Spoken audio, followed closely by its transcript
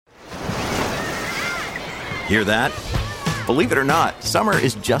Hear that? Believe it or not, summer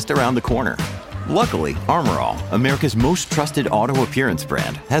is just around the corner. Luckily, Armor All, America's most trusted auto appearance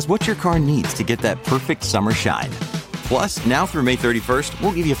brand, has what your car needs to get that perfect summer shine. Plus, now through May 31st,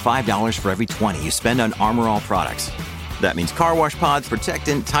 we'll give you $5 for every $20 you spend on Armor All products. That means car wash pods,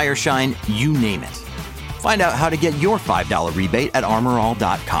 protectant, tire shine, you name it. Find out how to get your $5 rebate at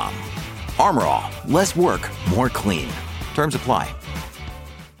armorall.com. Armor All, less work, more clean. Terms apply.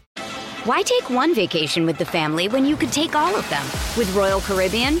 Why take one vacation with the family when you could take all of them? With Royal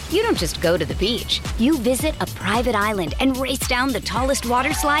Caribbean, you don't just go to the beach. You visit a private island and race down the tallest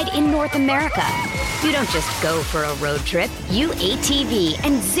water slide in North America. You don't just go for a road trip. You ATV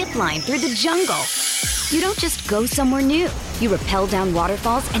and zip line through the jungle. You don't just go somewhere new. You rappel down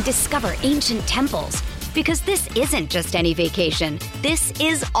waterfalls and discover ancient temples. Because this isn't just any vacation. This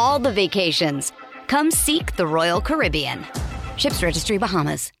is all the vacations. Come seek the Royal Caribbean. Ships Registry,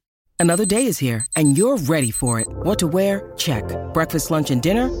 Bahamas. Another day is here, and you're ready for it. What to wear? Check. Breakfast, lunch, and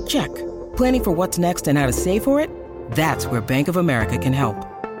dinner? Check. Planning for what's next and how to save for it? That's where Bank of America can help.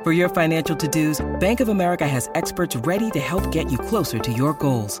 For your financial to-dos, Bank of America has experts ready to help get you closer to your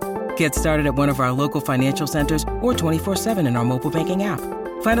goals. Get started at one of our local financial centers or 24/7 in our mobile banking app.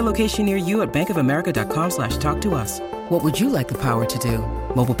 Find a location near you at bankofamerica.com/talktous. What would you like the power to do?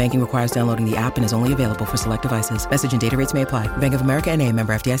 Mobile banking requires downloading the app and is only available for select devices. Message and data rates may apply. Bank of America N.A.,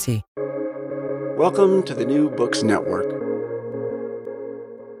 member FDIC. Welcome to the New Books Network.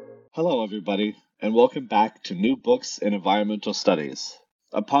 Hello, everybody, and welcome back to New Books in Environmental Studies,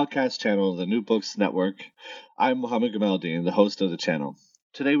 a podcast channel of the New Books Network. I'm Mohammed Gamaldeen, the host of the channel.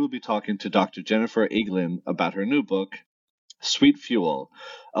 Today we'll be talking to Dr. Jennifer Eaglin about her new book, Sweet Fuel,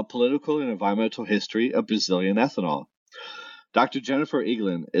 A Political and Environmental History of Brazilian Ethanol. Dr. Jennifer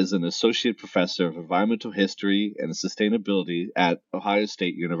Eaglin is an associate professor of environmental history and sustainability at Ohio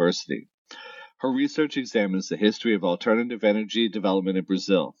State University. Her research examines the history of alternative energy development in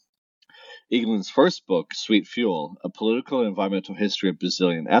Brazil. Eaglin's first book, Sweet Fuel, A Political and Environmental History of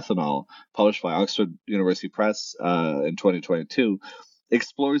Brazilian Ethanol, published by Oxford University Press in 2022,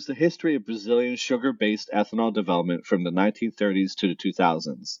 explores the history of Brazilian sugar-based ethanol development from the 1930s to the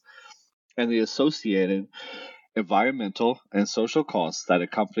 2000s, and the associated environmental and social costs that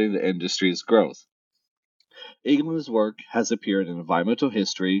accompany the industry's growth. Eaglin's work has appeared in Environmental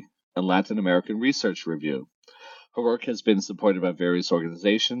History and Latin American Research Review. Her work has been supported by various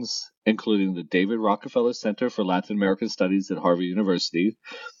organizations, including the David Rockefeller Center for Latin American Studies at Harvard University,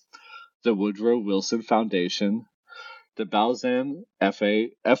 the Woodrow Wilson Foundation, the Balzan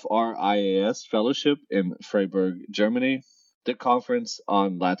FRIAS Fellowship in Freiburg, Germany, the Conference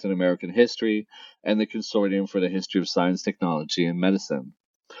on Latin American History, and the Consortium for the History of Science, Technology, and Medicine.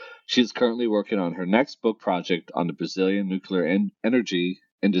 She is currently working on her next book project on the Brazilian nuclear energy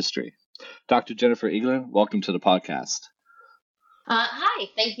industry. Dr. Jennifer Eaglin, welcome to the podcast. Hi,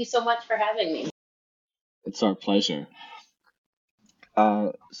 thank you so much for having me. It's our pleasure.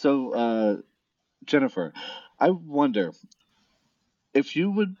 Jennifer, I wonder if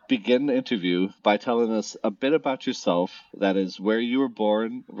you would begin the interview by telling us a bit about yourself, that is, where you were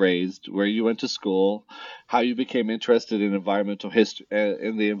born, raised, where you went to school, how you became interested in environmental history,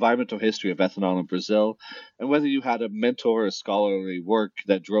 in the environmental history of ethanol in Brazil, and whether you had a mentor or scholarly work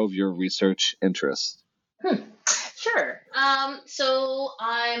that drove your research interest. Sure. So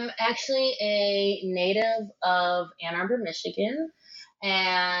I'm actually a native of Ann Arbor, Michigan.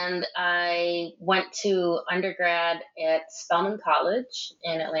 And I went to undergrad at Spelman College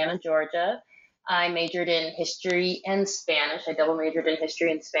in Atlanta, Georgia. I majored in history and Spanish. I double majored in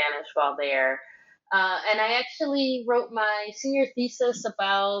history and Spanish while there. And I actually wrote my senior thesis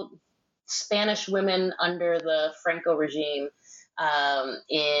about Spanish women under the Franco regime.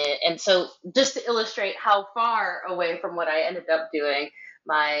 And so just to illustrate how far away from what I ended up doing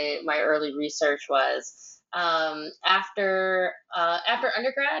my early research was. After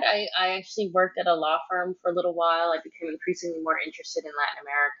undergrad, I actually worked at a law firm for a little while. I became increasingly more interested in Latin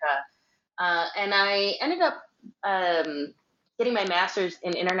America. And I ended up getting my master's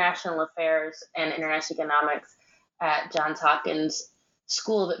in international affairs and international economics at Johns Hopkins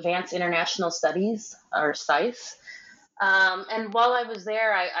School of Advanced International Studies, or SAIS. And while I was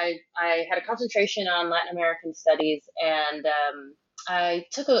there, I had a concentration on Latin American studies, and I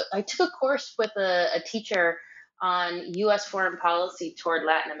took a course with a teacher on U.S. foreign policy toward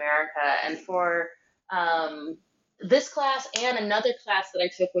Latin America. And for this class and another class that I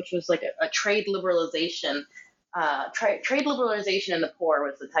took, which was like a trade liberalization, trade liberalization in the poor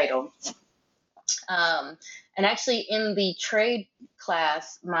was the title. And actually, in the trade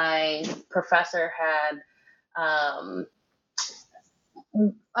class, my professor had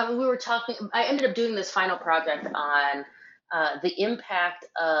we were talking, I ended up doing this final project on the impact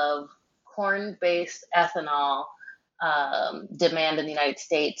of corn-based ethanol demand in the United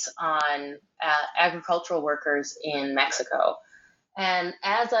States on agricultural workers in Mexico. And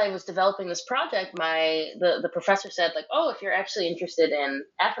as I was developing this project, the professor said, like, oh, if you're actually interested in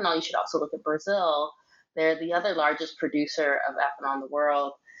ethanol, you should also look at Brazil. They're the other largest producer of ethanol in the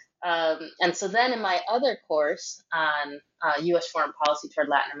world. And so then in my other course on U.S. foreign policy toward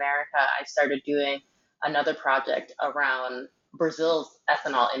Latin America, I started doing another project around Brazil's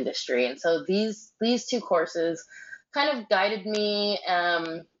ethanol industry. And so these two courses kind of guided me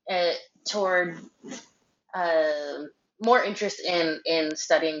toward more interest in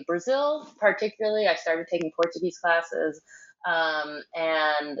studying Brazil. Particularly, I started taking Portuguese classes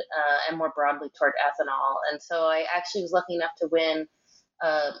and more broadly toward ethanol. And so I actually was lucky enough to win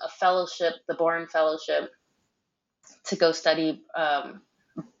a fellowship, the Boren Fellowship, to go study,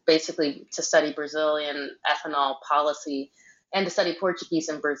 basically to study Brazilian ethanol policy and to study Portuguese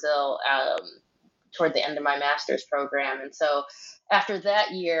in Brazil toward the end of my master's program. And so after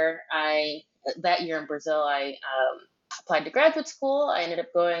that year in Brazil, I applied to graduate school. I ended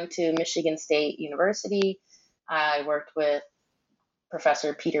up going to Michigan State University. I worked with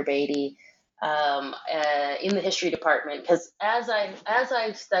Professor Peter Beatty in the history department, because as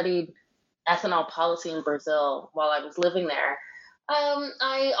I studied ethanol policy in Brazil while I was living there,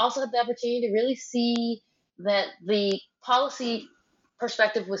 I also had the opportunity to really see that the policy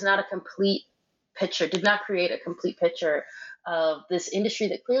perspective was not a complete picture, did not create a complete picture of this industry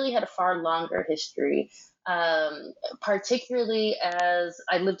that clearly had a far longer history, particularly as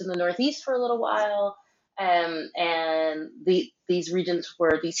I lived in the Northeast for a little while. And these regions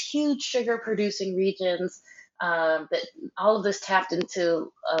were these huge sugar producing regions that all of this tapped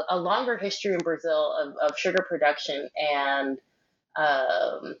into a longer history in Brazil of sugar production and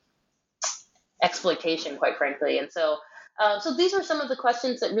exploitation, quite frankly. And so these were some of the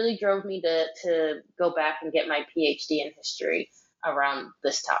questions that really drove me to go back and get my PhD in history around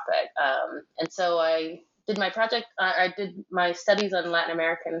this topic. And so I did my project, I did my studies on Latin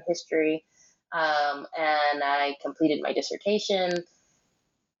American history, and I completed my dissertation.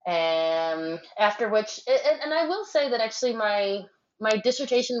 And after which, and I will say that actually my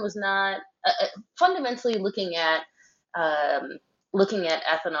dissertation was not fundamentally looking at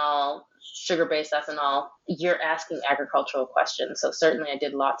ethanol, sugar-based ethanol. You're asking agricultural questions, so certainly I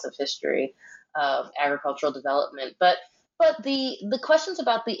did lots of history of agricultural development. But the questions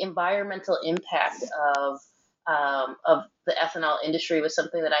about the environmental impact of the ethanol industry was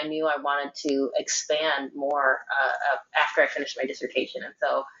something that I knew I wanted to expand more after I finished my dissertation. And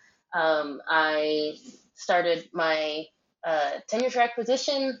so I started my tenure track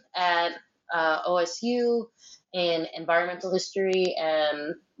position at OSU in environmental history,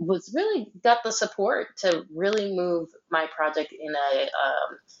 and got the support to really move my project in a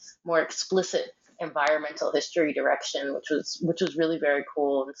more explicit environmental history direction, which was really very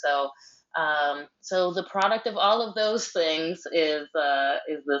cool. And so the product of all of those things is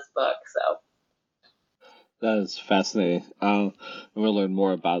this book. So that is fascinating. We'll learn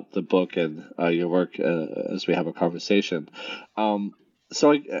more about the book and your work as we have a conversation.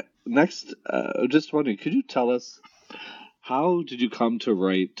 Next, just wondering, could you tell us, how did you come to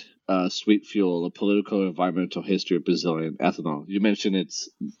write Sweet Fuel, a political and environmental history of Brazilian ethanol? You mentioned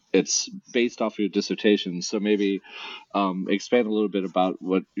it's based off your dissertation, so maybe expand a little bit about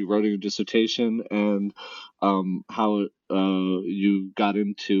what you wrote in your dissertation and how you got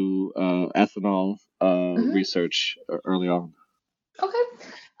into ethanol research early on. Okay.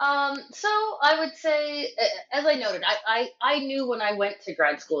 So I would say, as I noted, I knew when I went to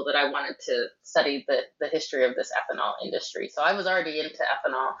grad school that I wanted to study the history of this ethanol industry. So I was already into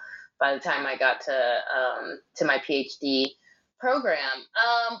ethanol by the time I got to my PhD program.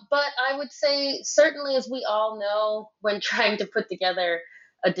 But I would say, certainly, as we all know, when trying to put together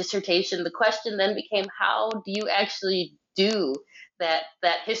a dissertation, the question then became, how do you actually do that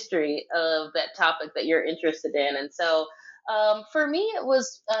history of that topic that you're interested in? And so for me, it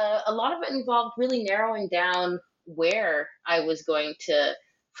was a lot of it involved really narrowing down where I was going to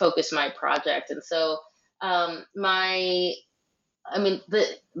focus my project. And so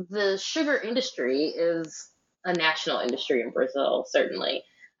the sugar industry is a national industry in Brazil, certainly.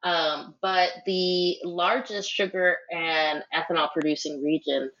 But the largest sugar and ethanol producing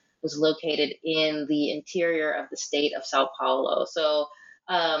region was located in the interior of the state of Sao Paulo. So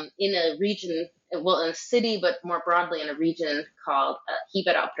in a region, well, in a city, but more broadly in a region called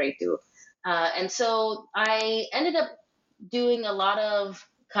Ribeirão Preto. And so I ended up doing a lot of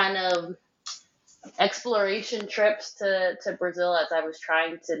kind of exploration trips to Brazil as I was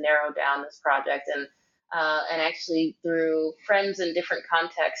trying to narrow down this project, and actually through friends in different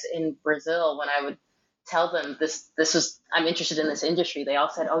contexts in Brazil, when I would tell them this was I'm interested in this industry, they all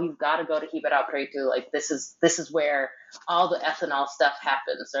said, "Oh, you've got to go to Ribeirão Preto. Like this is where all the ethanol stuff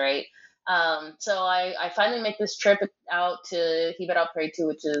happens, right?" So I finally make this trip out to Ribeirão Preto,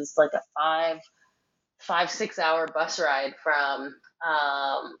 which is like a 6 hour bus ride from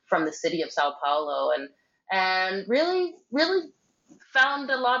the city of Sao Paulo, and really found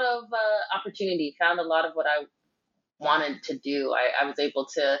a lot of opportunity, found a lot of what I wanted to do. I was able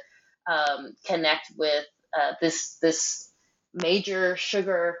to connect with this major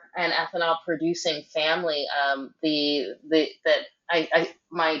sugar and ethanol producing family.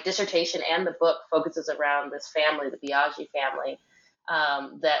 My dissertation and the book focuses around this family, the Biagi family,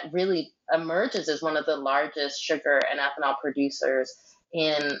 that really emerges as one of the largest sugar and ethanol producers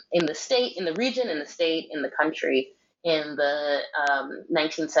in the state, in the region, in the state, in the country in the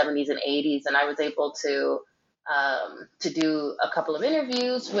 1970s and 80s. And I was able to do a couple of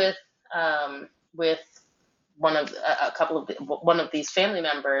interviews with one of these family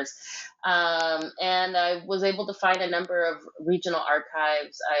members, and I was able to find a number of regional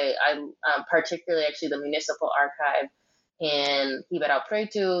archives. I particularly actually the municipal archive in Ribeirão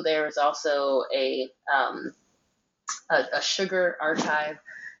Preto. There was also a sugar archive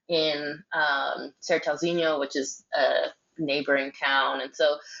in Sertãozinho, which is a neighboring town. And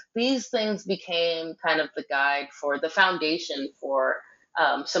so these things became kind of the guide for the foundation for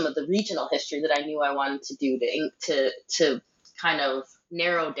some of the regional history that I knew I wanted to do to kind of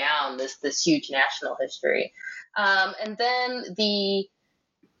narrow down this huge national history. And then the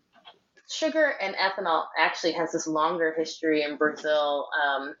sugar and ethanol actually has this longer history in Brazil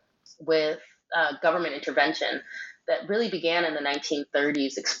with government intervention that really began in the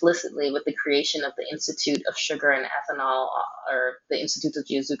 1930s explicitly with the creation of the Institute of Sugar and Ethanol, or the Instituto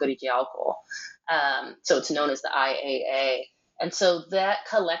de Açúcar e de Álcool. So it's known as the IAA. And so that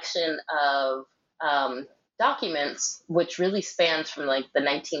collection of documents, which really spans from like the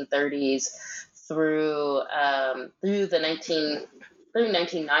 1930s through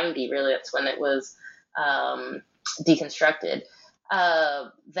 1990, really, that's when it was deconstructed.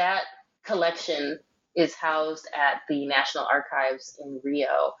 That collection is housed at the National Archives in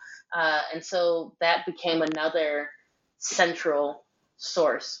Rio. And so that became another central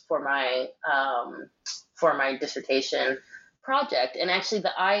source for my dissertation project. And actually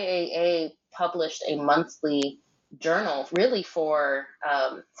the IAA published a monthly journal really for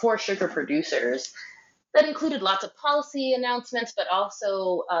sugar producers that included lots of policy announcements, but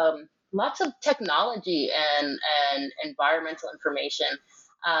also lots of technology and environmental information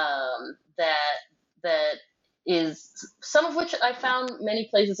that is, some of which I found many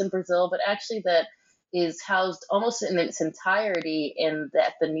places in Brazil, but actually that is housed almost in its entirety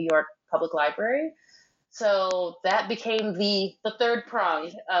at the New York Public Library. So that became the third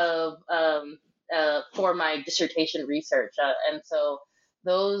prong of for my dissertation research, and so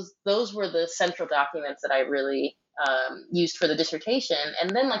those were the central documents that I really used for the dissertation.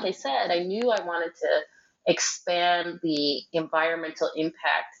 And then, like I said, I knew I wanted to expand the environmental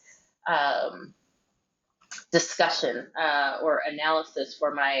impact discussion or analysis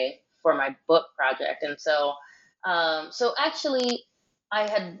for my book project. And so actually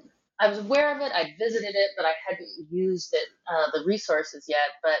I was aware of it, I'd visited it, but I hadn't used it, the resources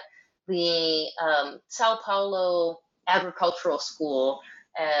yet. But the Sao Paulo Agricultural School,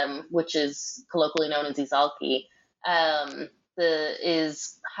 which is colloquially known as Exalc,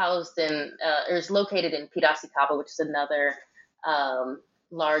 is housed in, or is located in Piracicaba, which is another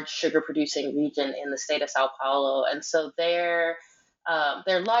large sugar producing region in the state of Sao Paulo. And so their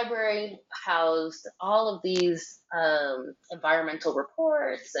library housed all of these environmental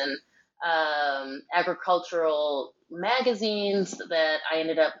reports and agricultural magazines that I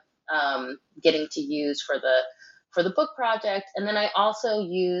ended up getting to use for the book project. And then I also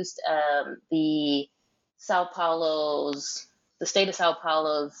used the state of Sao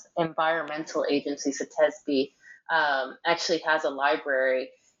Paulo's environmental agency, CETESB, actually has a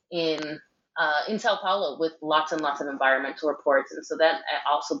library in Sao Paulo with lots and lots of environmental reports. And so that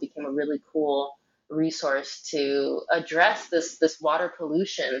also became a really cool resource to address this water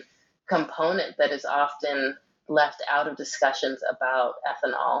pollution component that is often left out of discussions about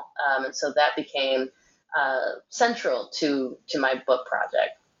ethanol. And so that became central to my book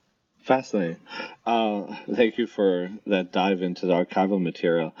project. Fascinating. Thank you for that dive into the archival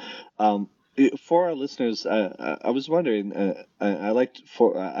material. For our listeners, I was wondering. I like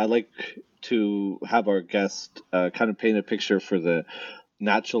to have our guest kind of paint a picture for the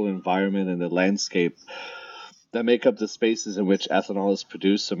natural environment and the landscape that make up the spaces in which ethanol is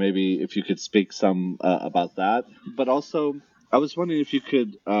produced. So maybe if you could speak some about that. But also, I was wondering if you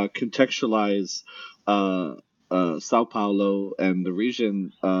could contextualize Sao Paulo and the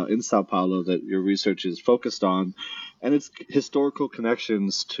region in Sao Paulo that your research is focused on, and its historical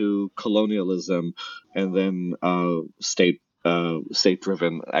connections to colonialism and then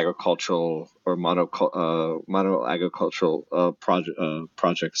state-driven agricultural or mono agricultural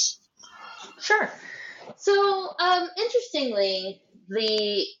projects. Sure. So, interestingly,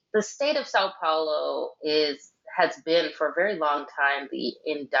 the state of Sao Paulo has been for a very long time the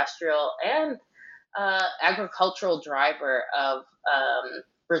industrial and agricultural driver of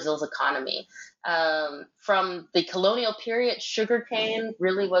Brazil's economy. From the colonial period, sugarcane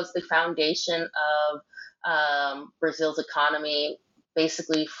really was the foundation of Brazil's economy,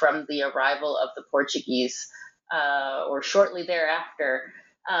 basically from the arrival of the Portuguese or shortly thereafter.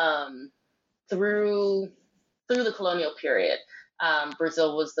 Through the colonial period,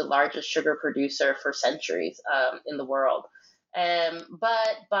 Brazil was the largest sugar producer for centuries in the world.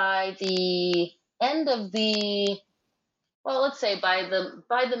 But by the end of let's say by the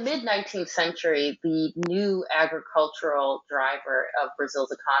mid 19th century, the new agricultural driver of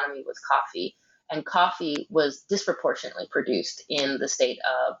Brazil's economy was coffee, and coffee was disproportionately produced in the state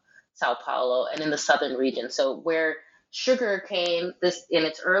of Sao Paulo and in the southern region. So where sugarcane, this in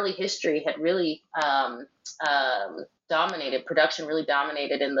its early history had really dominated production, really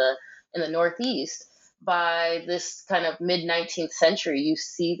dominated in the Northeast. By this kind of mid 19th century, you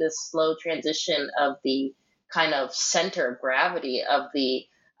see this slow transition of the kind of center of gravity of the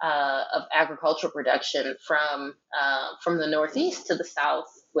of agricultural production from the Northeast to the South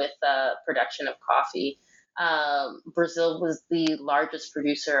with production of coffee. Brazil was the largest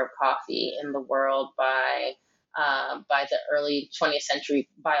producer of coffee in the world by the early 20th century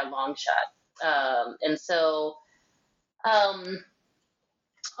by a long shot. And so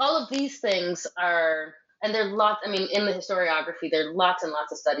all of these things are, and there are lots, I mean, in the historiography, there are lots and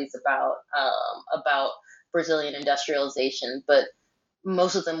lots of studies about Brazilian industrialization, but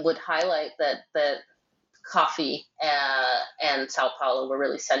most of them would highlight that coffee and Sao Paulo were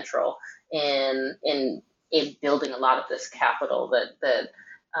really central in building a lot of this capital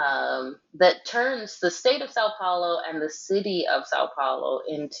that turns the state of Sao Paulo and the city of Sao Paulo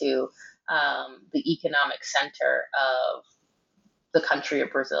into the economic center of the country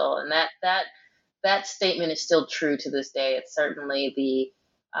of Brazil. And that statement is still true to this day. It's certainly the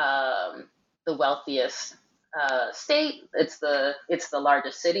wealthiest state. It's the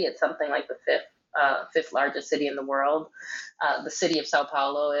largest city. It's something like the fifth largest city in the world. The city of Sao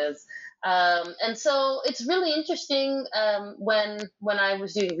Paulo is. And so it's really interesting when I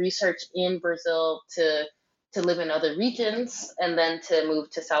was doing research in Brazil to live in other regions and then to move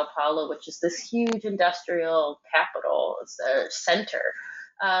to Sao Paulo, which is this huge industrial capital, center.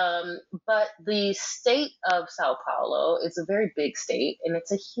 But the state of Sao Paulo is a very big state, and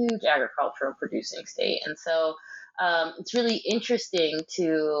it's a huge agricultural producing state. And so it's really interesting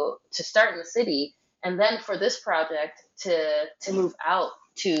to start in the city, and then for this project to move out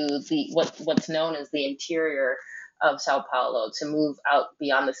to what's known as the interior of Sao Paulo, to move out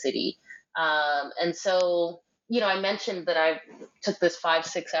beyond the city. And so, I mentioned that I took this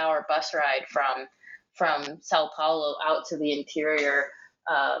 5-6 hour bus ride from Sao Paulo out to the interior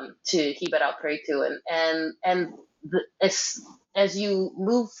to Ribeirão Preto, and as you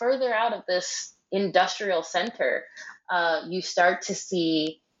move further out of this industrial center, you start to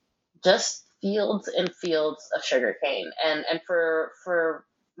see just fields and fields of sugarcane. And for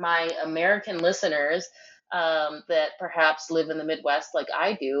my American listeners that perhaps live in the Midwest like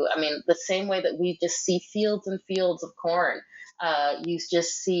I do, I mean, the same way that we just see fields and fields of corn, you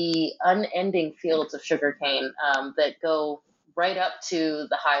just see unending fields of sugarcane that go right up to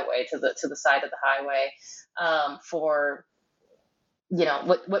the highway, to the side of the highway, for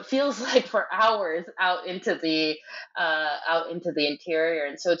what feels like for hours out into the interior.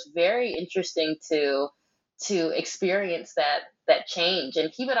 And so it's very interesting to experience that change.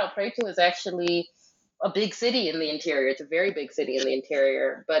 And Ribeirão Preto is actually a big city in the interior. It's a very big city in the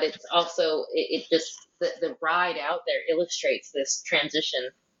interior, but it's also it just the ride out there illustrates this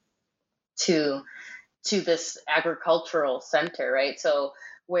transition to this agricultural center, right? So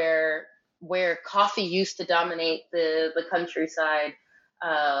where coffee used to dominate the countryside,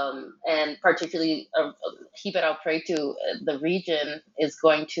 and particularly Ribeirão Preto, the region is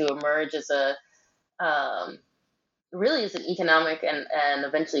going to emerge as really as an economic and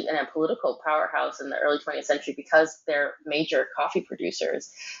eventually a political powerhouse in the early 20th century because they're major coffee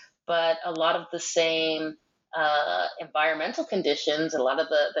producers. But a lot of the same environmental conditions, a lot of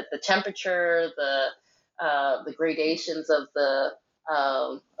the temperature, the gradations of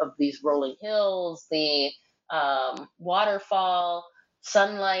these rolling hills, the waterfall,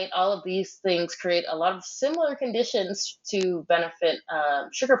 sunlight, all of these things create a lot of similar conditions to benefit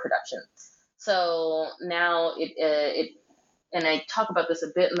sugar production. So now and I talk about this a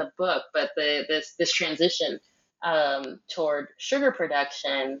bit in the book, but this transition toward sugar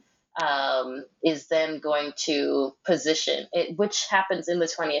production is then going to position it, which happens in the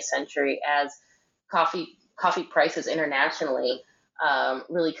 20th century as coffee prices internationally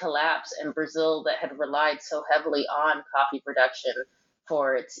really collapse, and Brazil, that had relied so heavily on coffee production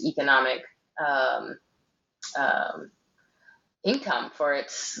for its economic income, for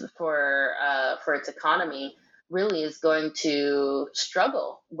its economy, really is going to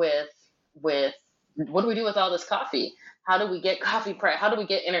struggle with what do we do with all this coffee? How do we get How do we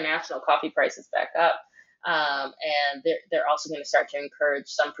get international coffee prices back up? And they're also going to start to encourage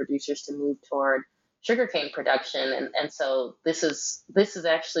some producers to move toward sugarcane production, and so this is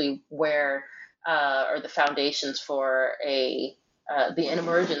actually where are the foundations for the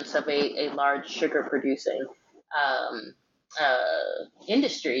emergence of a large sugar producing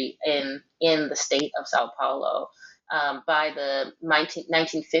industry in the state of Sao Paulo. By the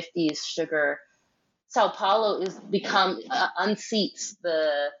 1950s, Sao Paulo unseats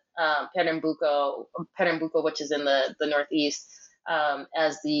the Pernambuco, which is in the northeast,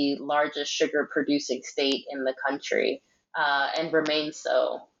 as the largest sugar producing state in the country, and remains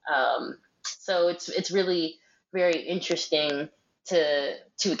so. So it's really very interesting to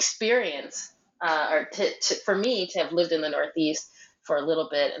experience, or for me to have lived in the Northeast for a little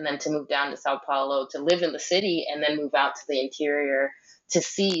bit, and then to move down to Sao Paulo to live in the city, and then move out to the interior to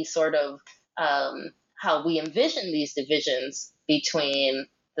see sort of how we envision these divisions between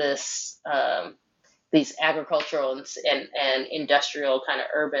these agricultural and industrial kind of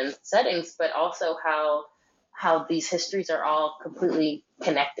urban settings, but also how these histories are all completely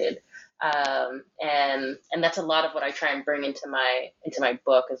connected. And that's a lot of what I try and bring into my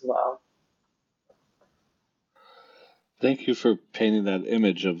book as well. Thank you for painting that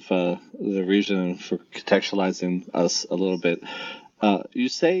image of the region and for contextualizing us a little bit. You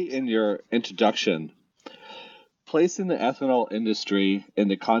say in your introduction, placing the ethanol industry in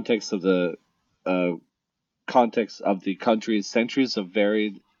the context of the country's centuries of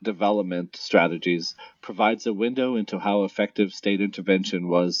varied development strategies provides a window into how effective state intervention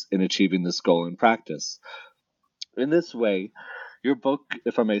was in achieving this goal in practice. In this way, your book,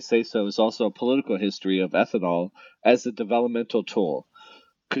 if I may say so, is also a political history of ethanol as a developmental tool.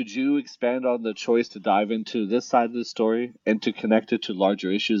 Could you expand on the choice to dive into this side of the story and to connect it to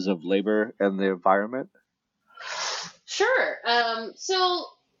larger issues of labor and the environment? Sure. So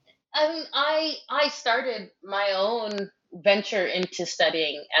I started my own venture into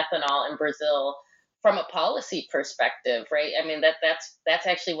studying ethanol in Brazil from a policy perspective, right? I mean, that's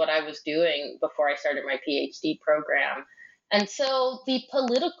actually what I was doing before I started my PhD program. And so the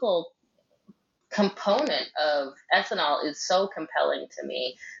political component of ethanol is so compelling to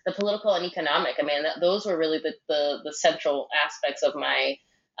me. The political and economic, I mean, those were really the central aspects of my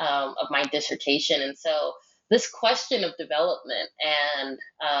dissertation. And so this question of development and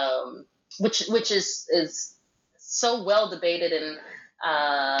which is so well debated in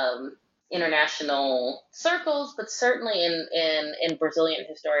international circles, but certainly in Brazilian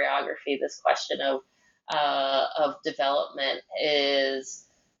historiography, this question of development is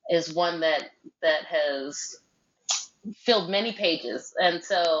one that has filled many pages. And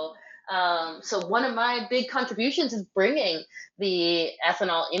so one of my big contributions is bringing the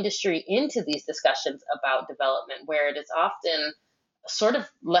ethanol industry into these discussions about development, where it is often sort of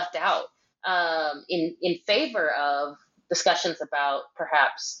left out in favor of discussions about,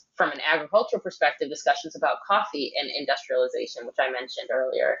 perhaps from an agricultural perspective, discussions about coffee and industrialization, which I mentioned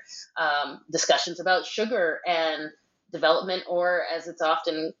earlier, discussions about sugar and development, or as it's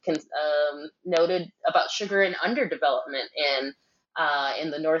often noted, about sugar and underdevelopment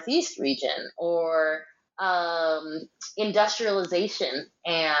in the Northeast region, or industrialization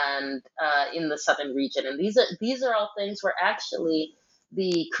and in the southern region. And these are all things where actually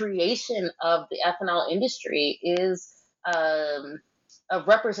the creation of the ethanol industry is a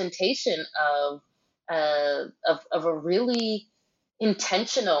representation of a really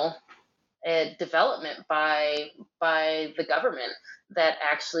intentional development by the government that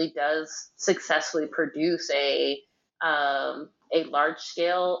actually does successfully produce a large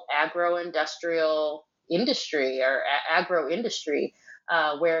scale agro-industrial industry or agro-industry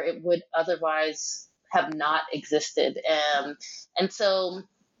where it would otherwise have not existed. And so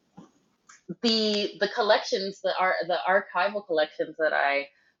the collections, the archival collections that I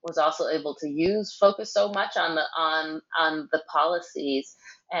was also able to use focus so much on the policies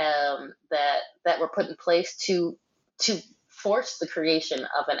that were put in place to force the creation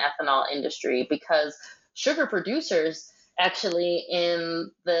of an ethanol industry, because sugar producers actually in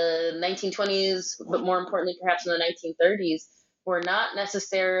the 1920s, but more importantly perhaps in the 1930s, were not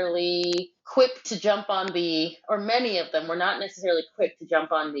necessarily quick to jump on or many of them were not necessarily quick to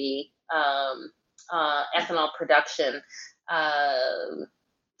jump on the ethanol production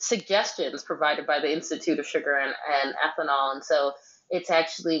suggestions provided by the Institute of Sugar and Ethanol. And so it's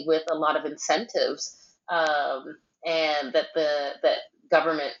actually with a lot of incentives and that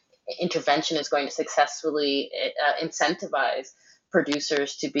government intervention is going to successfully incentivize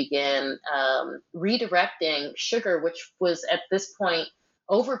producers to begin redirecting sugar, which was at this point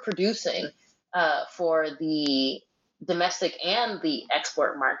overproducing for the domestic and the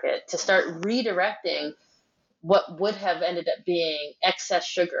export market, to start redirecting what would have ended up being excess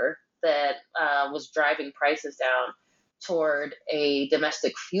sugar that was driving prices down toward a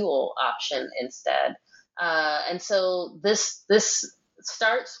domestic fuel option instead. And so this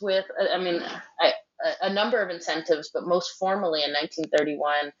starts with, a number of incentives, but most formally in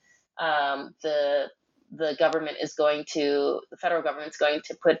 1931, the federal government's going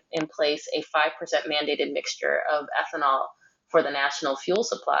to put in place a 5% mandated mixture of ethanol for the national fuel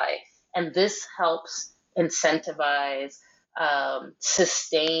supply. And this helps incentivize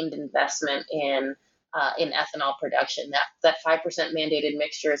sustained investment in ethanol production. That 5% mandated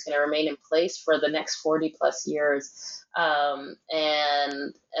mixture is going to remain in place for the next 40 plus years.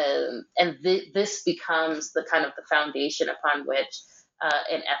 This becomes the kind of the foundation upon which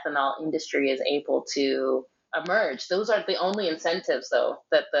an ethanol industry is able to emerge. Those aren't the only incentives, though,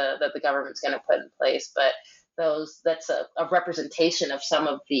 that the government's going to put in place, but that's a representation of some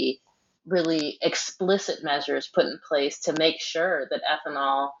of the really explicit measures put in place to make sure that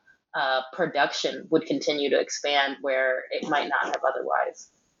ethanol production would continue to expand where it might not have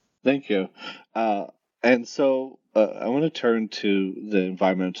otherwise. Thank you. And so I want to turn to the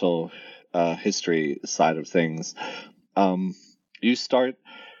environmental history side of things. You start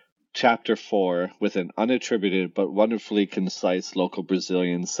chapter 4 with an unattributed but wonderfully concise local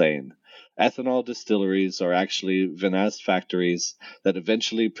Brazilian saying. Ethanol distilleries are actually vinasse factories that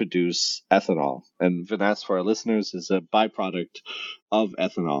eventually produce ethanol. And vinasse, for our listeners, is a byproduct of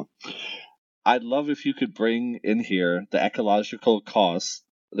ethanol. I'd love if you could bring in here the ecological costs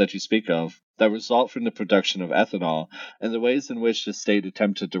that you speak of that result from the production of ethanol and the ways in which the state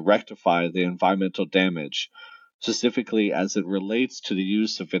attempted to rectify the environmental damage, specifically as it relates to the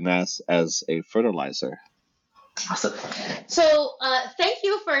use of vinasse as a fertilizer. Awesome. So thank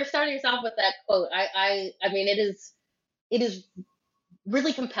you for starting us off with that quote. I mean, it is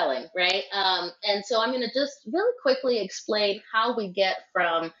really compelling, right? And so I'm going to just really quickly explain how we get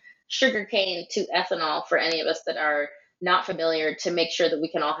from sugarcane to ethanol for any of us that are not familiar, to make sure that we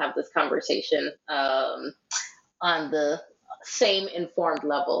can all have this conversation on the same informed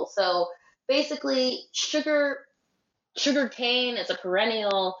level. So basically, sugarcane is a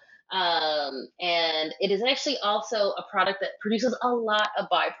perennial, and it is actually also a product that produces a lot of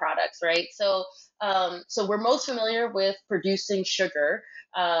byproducts, right? So we're most familiar with producing sugar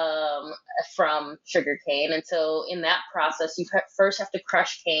from sugarcane. And so in that process, you first have to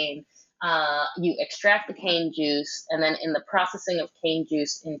crush cane. You extract the cane juice, and then in the processing of cane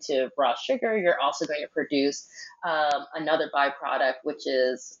juice into raw sugar, you're also going to produce another byproduct, which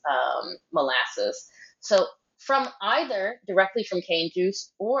is molasses. So from either directly from cane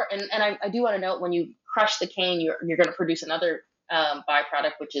juice, and I do want to note, when you crush the cane, you're going to produce another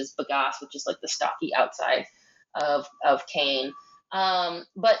byproduct, which is bagasse, which is like the stocky outside of cane.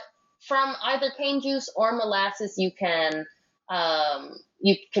 But from either cane juice or molasses, you can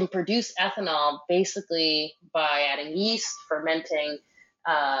produce ethanol basically by adding yeast, fermenting,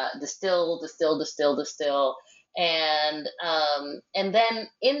 distill, and then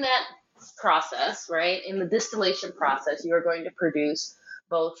in that process, right, in the distillation process, you are going to produce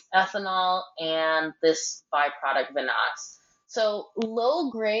both ethanol and this byproduct vinasse. So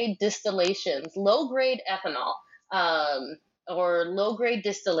low-grade distillations, low-grade ethanol, or low-grade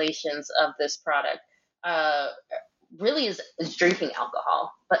distillations of this product really is drinking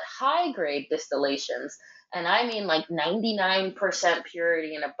alcohol. But high-grade distillations, and I mean like 99%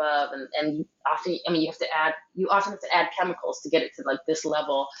 purity and above, and often, you often have to add chemicals to get it to like this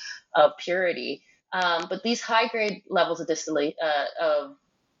level of purity. But these high-grade levels of distilled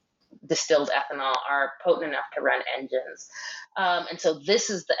ethanol are potent enough to run engines. And so this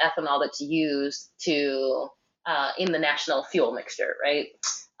is the ethanol that's used to in the national fuel mixture, right?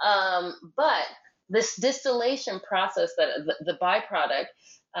 But this distillation process, that the byproduct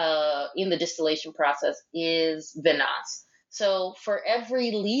in the distillation process is vinasse. So for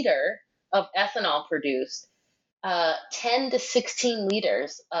every liter of ethanol produced, 10 to 16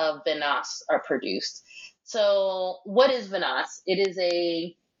 liters of vinasse are produced. So what is vinasse? It is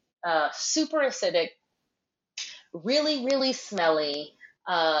a super acidic, really, really smelly,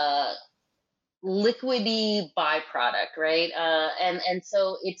 liquidy byproduct, right? And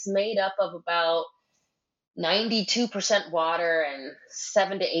so it's made up of about 92% water and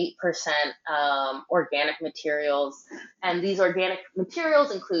 7 to 8% organic materials. And these organic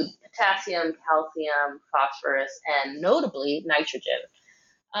materials include potassium, calcium, phosphorus, and notably nitrogen.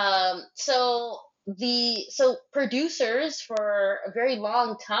 So producers for a very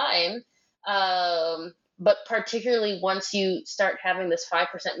long time, but particularly once you start having this 5%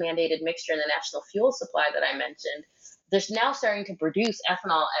 mandated mixture in the national fuel supply that I mentioned, there's now starting to produce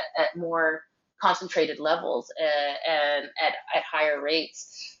ethanol at more concentrated levels and at higher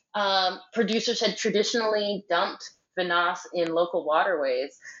rates. Producers had traditionally dumped vinasse in local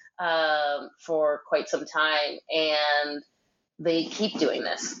waterways for quite some time, and they keep doing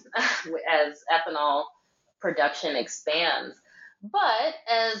this as ethanol production expands. But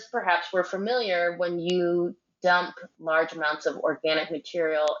as perhaps we're familiar, when you dump large amounts of organic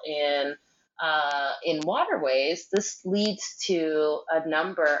material in waterways, this leads to a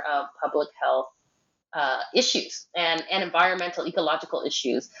number of public health issues and environmental ecological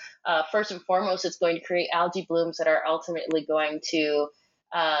issues. First and foremost, it's going to create algae blooms that are ultimately going to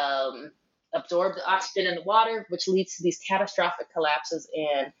absorb the oxygen in the water, which leads to these catastrophic collapses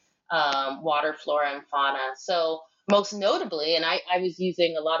in water, flora, and fauna. So most notably, and I was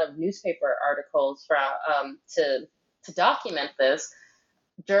using a lot of newspaper articles to document this,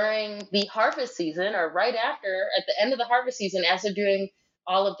 during the harvest season or right after, at the end of the harvest season, as they're doing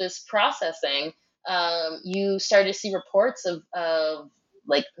all of this processing, you start to see reports of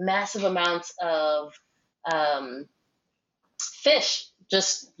like massive amounts of fish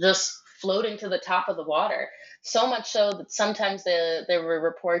just floating to the top of the water. So much so that sometimes there were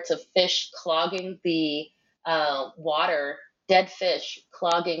reports of fish clogging the water, dead fish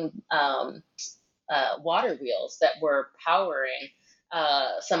clogging water wheels that were powering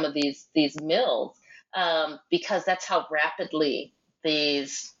some of these mills, because that's how rapidly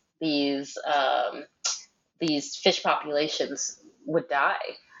these fish populations would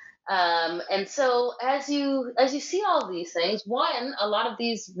die. And so as you see all of these things, one, a lot of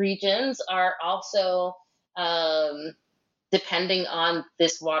these regions are also depending on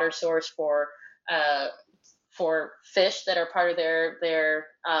this water source for fish that are part of their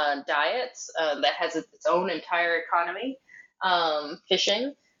diets, that has its own entire economy,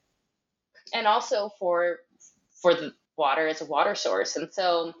 fishing, and also for the water as a water source. And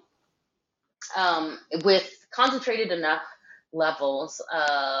so with concentrated enough levels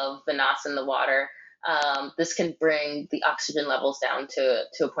of vinasse in the water, this can bring the oxygen levels down to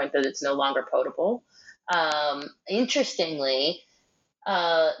a point that it's no longer potable. Interestingly,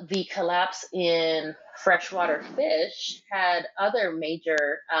 the collapse in freshwater fish had other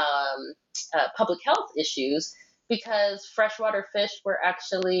major public health issues, because freshwater fish were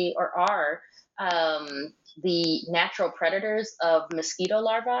actually, or are, the natural predators of mosquito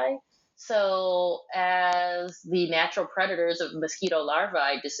larvae. So as the natural predators of mosquito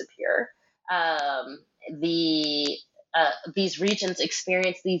larvae disappear, these regions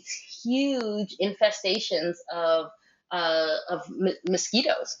experience these huge infestations of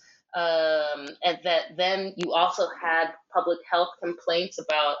mosquitoes. And that then you also had public health complaints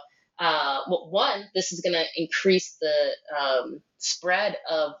about, one, this is going to increase the spread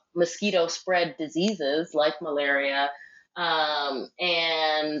of mosquito spread diseases like malaria,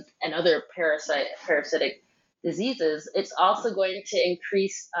 and other parasitic diseases. It's also going to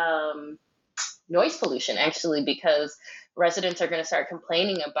increase noise pollution, actually, because residents are going to start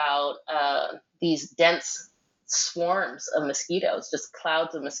complaining about these dense swarms of mosquitoes, just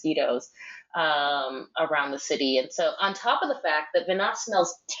clouds of mosquitoes around the city. And so on top of the fact that vinasse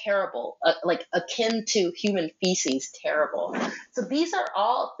smells terrible, like akin to human feces, terrible. So these are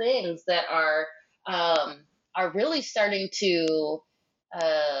all things that are really starting to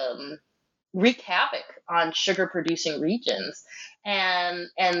wreak havoc on sugar producing regions and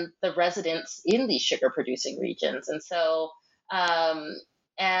the residents in these sugar producing regions. And so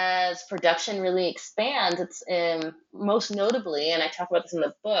as production really expands, it's most notably, and I talk about this in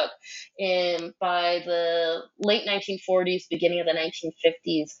the book, by the late 1940s, beginning of the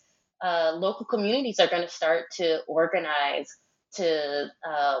 1950s, local communities are going to start to organize to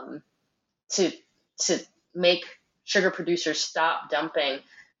make sugar producers stop dumping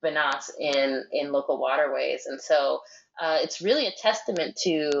vinasse in local waterways. And so it's really a testament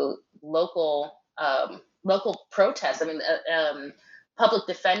to local protests. I mean, public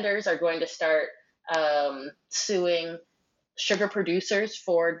defenders are going to start suing sugar producers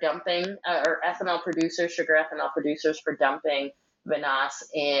for dumping, or sugar ethanol producers for dumping vinasse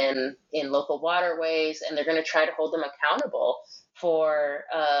in local waterways, and they're going to try to hold them accountable for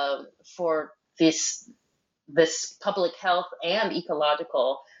this public health and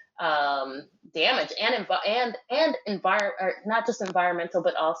ecological damage, and not just environmental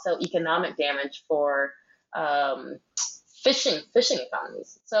but also economic damage for fishing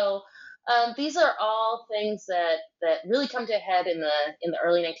economies. So these are all things that really come to a head in the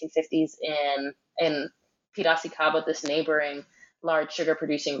early 1950s in Piracicaba, this neighboring large sugar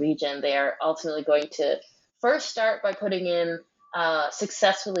producing region. They are ultimately going to first start by putting in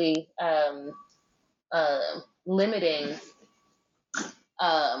successfully limiting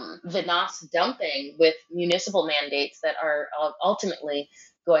vinasse dumping with municipal mandates that are ultimately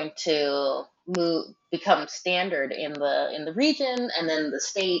going to become standard in the region and then the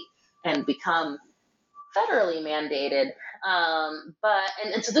state, and become federally mandated.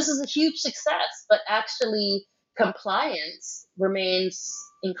 And so this is a huge success, but actually compliance remains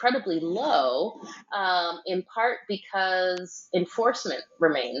incredibly low, in part because enforcement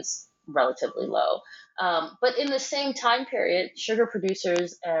remains relatively low. But in the same time period, sugar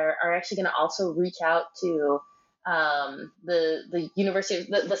producers are actually going to also reach out to the University,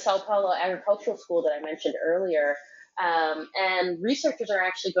 the Sao Paulo Agricultural School that I mentioned earlier, and researchers are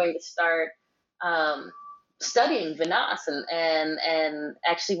actually going to start studying vinasse, and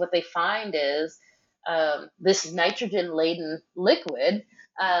actually what they find is this nitrogen-laden liquid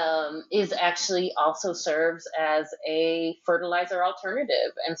is actually also serves as a fertilizer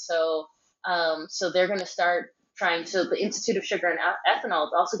alternative, and so they're going to start trying to. The Institute of Sugar and Ethanol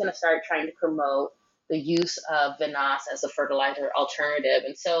is also going to start trying to promote the use of vinasse as a fertilizer alternative,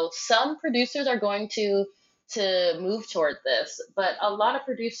 and so some producers are going to move toward this, but a lot of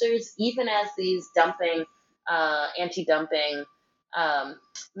producers, even as these anti-dumping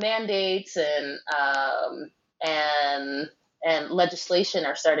mandates and legislation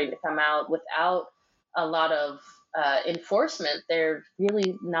are starting to come out without a lot of enforcement, they're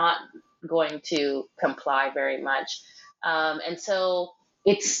really not going to comply very much, and so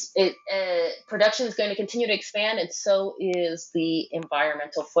production is going to continue to expand, and so is the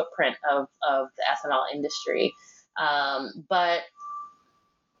environmental footprint of the ethanol industry. But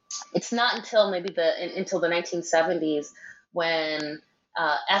it's not until maybe until the 1970s when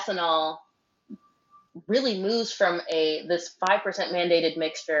ethanol really moves from this 5% mandated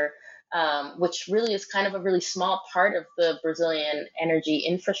mixture, which really is kind of a really small part of the Brazilian energy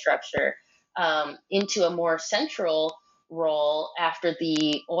infrastructure, into a more central role after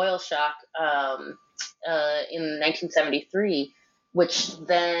the oil shock in 1973, which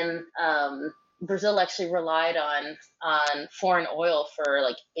then Brazil actually relied on foreign oil for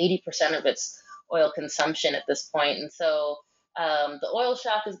like 80% of its oil consumption at this point. And so the oil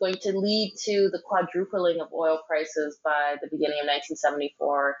shock is going to lead to the quadrupling of oil prices by the beginning of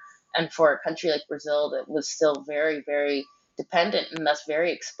 1974. And for a country like Brazil that was still very, very dependent and thus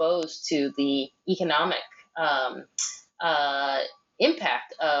very exposed to the economic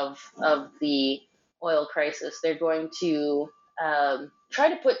impact of the oil crisis, they're going to try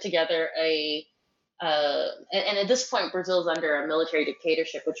to put together and at this point, Brazil is under a military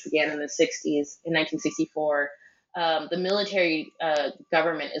dictatorship, which began in the 60s, in 1964. The military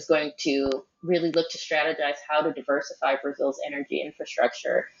government is going to really look to strategize how to diversify Brazil's energy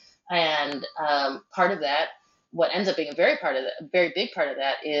infrastructure. And part of that, what ends up being a very big part of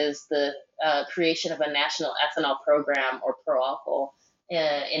that, is the creation of a national ethanol program, or ProAlcool,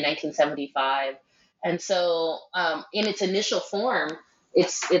 in 1975. And so in its initial form,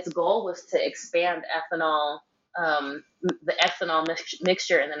 its goal was to expand ethanol, the ethanol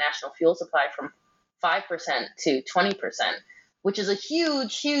mixture in the national fuel supply from 5% to 20%, which is a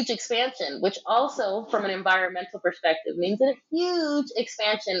huge, huge expansion, which also, from an environmental perspective, means a huge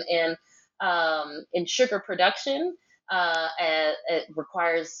expansion in sugar production. It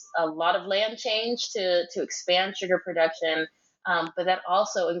requires a lot of land change to expand sugar production, but that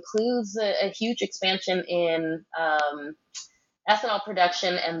also includes a huge expansion in ethanol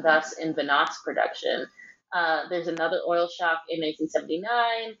production and thus in vinasse production. There's another oil shock in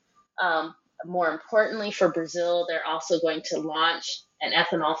 1979. More importantly for Brazil, they're also going to launch an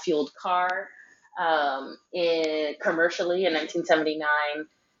ethanol-fueled car commercially in 1979.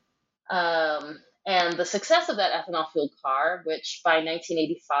 And the success of that ethanol-fueled car, which by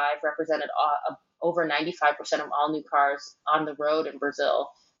 1985 represented over 95% of all new cars on the road in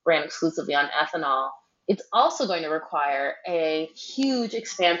Brazil, ran exclusively on ethanol, it's also going to require a huge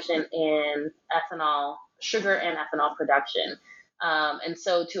expansion in ethanol, sugar and ethanol production. And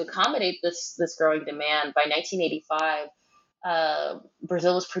so to accommodate this growing demand, by 1985,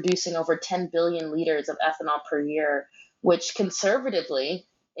 Brazil was producing over 10 billion liters of ethanol per year, which conservatively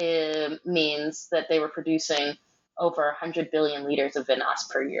means that they were producing over 100 billion liters of vinasse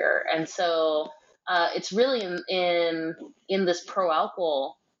per year. And so it's really in this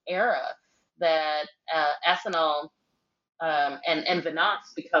pro-alcohol era that ethanol and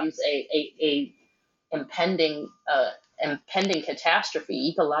vinasse becomes a impending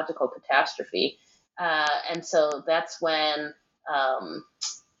catastrophe, ecological catastrophe. And so that's when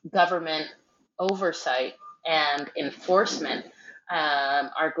government oversight and enforcement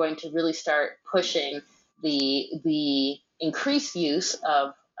are going to really start pushing the increased use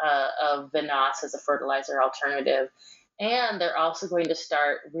of vinasse as a fertilizer alternative. And they're also going to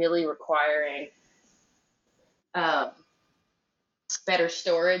start really requiring better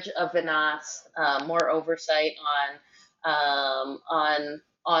storage of vinasse, more oversight on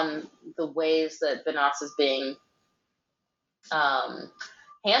the ways that vinasse is being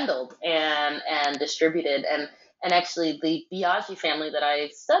handled and distributed. And actually, the Biaggi family that I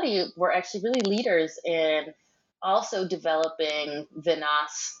study were actually really leaders in also developing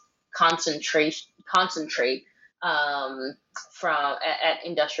vinasse concentrate from at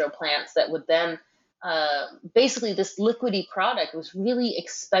industrial plants that would then basically this liquidy product was really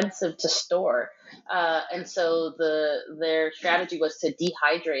expensive to store, and so their strategy was to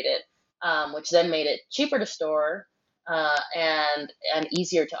dehydrate it, which then made it cheaper to store and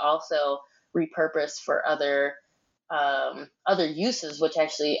easier to also repurpose for other uses, which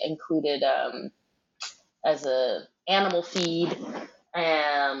actually included as a animal feed,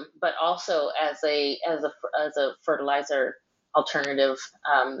 but also as a fertilizer alternative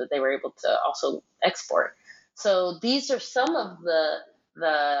that they were able to also export. So these are some of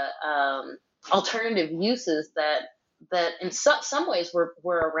the alternative uses that in some ways were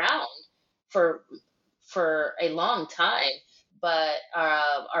around for a long time, but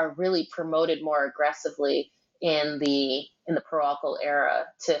are really promoted more aggressively in the pro-alcohol era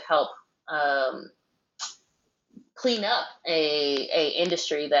to help clean up a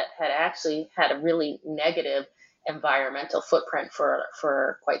industry that had actually had a really negative environmental footprint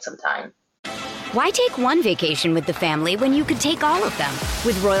for quite some time. Why take one vacation with the family when you could take all of them?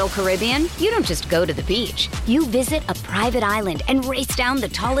 With Royal Caribbean, you don't just go to the beach. You visit a private island and race down the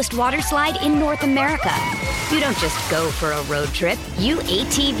tallest water slide in North America. You don't just go for a road trip. You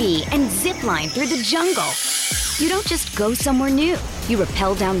ATV and zip line through the jungle. You don't just go somewhere new. You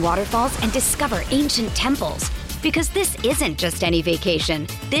rappel down waterfalls and discover ancient temples. Because this isn't just any vacation.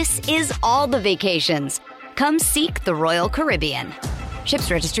 This is all the vacations. Come seek the Royal Caribbean.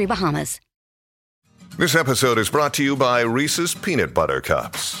 Ships Registry, Bahamas. This episode is brought to you by Reese's Peanut Butter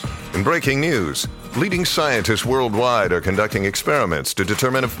Cups. In breaking news, leading scientists worldwide are conducting experiments to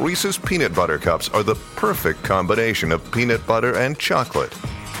determine if Reese's Peanut Butter Cups are the perfect combination of peanut butter and chocolate.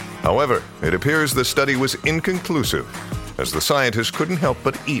 However, it appears the study was inconclusive, as the scientists couldn't help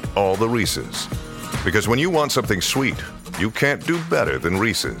but eat all the Reese's. Because when you want something sweet, you can't do better than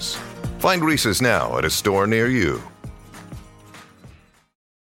Reese's. Find Reese's now at a store near you.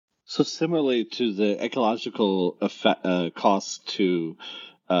 So similarly to the ecological cost to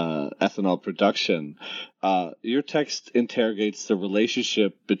ethanol production, your text interrogates the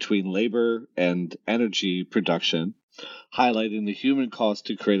relationship between labor and energy production, highlighting the human cost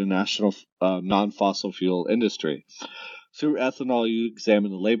to create a national non-fossil fuel industry. Through ethanol, you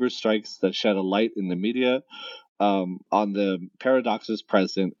examine the labor strikes that shed a light in the media on the paradoxes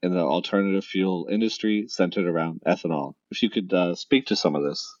present in the alternative fuel industry centered around ethanol. If you could speak to some of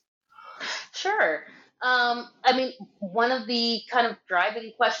this. Sure. I mean, one of the kind of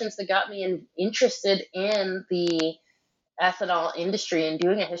driving questions that got me interested in the ethanol industry and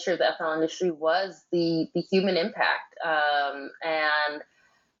doing a history of the ethanol industry was the human impact. And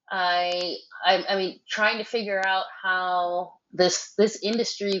I mean, trying to figure out how this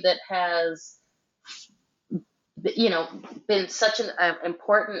industry that has, been such an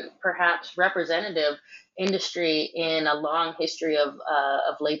important, perhaps representative industry in a long history of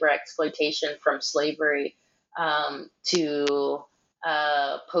labor exploitation from slavery to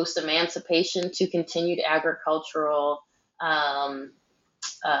post-emancipation to continued agricultural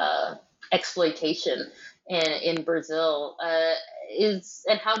exploitation in Brazil and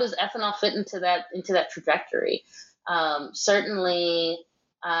how does ethanol fit into that trajectory? Certainly,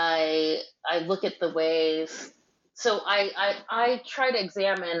 I look at the ways. So I try to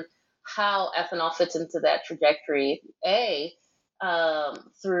examine how ethanol fits into that trajectory.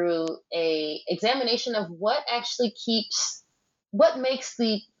 Through a examination of what makes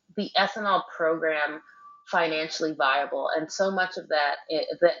the ethanol program financially viable, and so much of that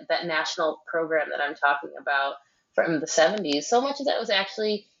national program that I'm talking about from the 70s, so much of that was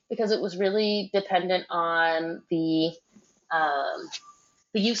actually because it was really dependent on um,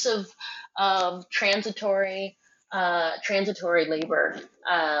 the use of transitory labor,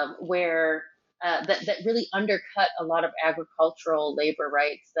 where that really undercut a lot of agricultural labor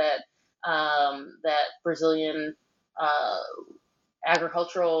rights that Brazilian uh,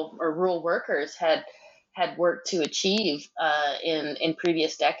 agricultural or rural workers had worked to achieve in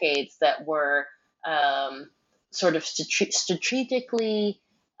previous decades, that were sort of strategically,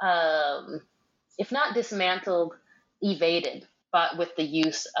 if not dismantled, evaded, but with the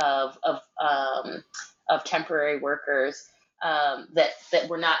use of temporary workers, that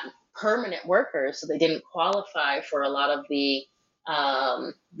were not permanent workers, so they didn't qualify for a lot of the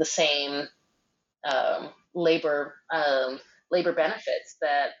same labor benefits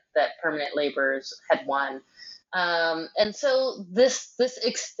that permanent laborers had won. And so this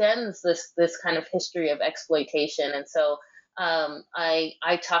extends this kind of history of exploitation. And so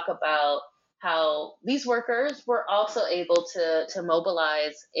I talk about how these workers were also able to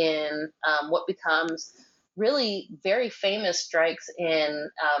mobilize in what becomes really very famous strikes in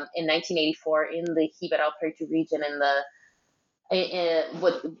 1984 in the Ribeirão Preto region, in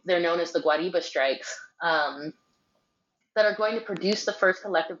what they're known as the Guariba strikes, that are going to produce the first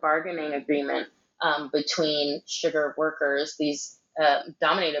collective bargaining agreement between sugar workers, these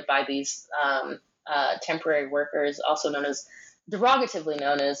dominated by these temporary workers, also derogatively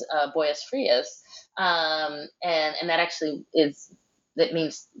known as boias frias, and that actually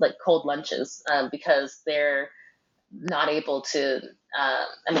means like cold lunches, because they're not able to.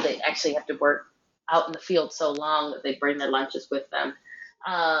 They actually have to work out in the field so long that they bring their lunches with them.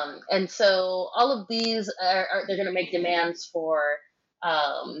 And so all of these they're going to make demands for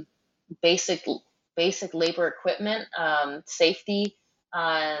basic labor equipment, safety,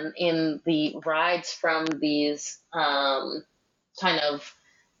 in the rides from these kind of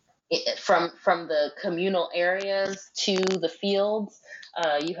from the communal areas to the fields.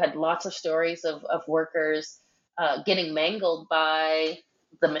 You had lots of stories of workers getting mangled by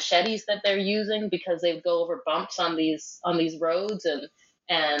the machetes that they're using, because they would go over bumps on these roads,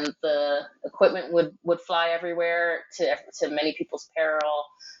 and the equipment would fly everywhere to many people's peril.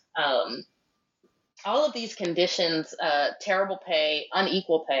 All of these conditions, terrible pay,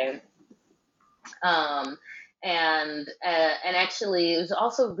 unequal pay, and actually it was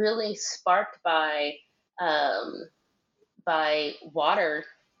also really sparked by water.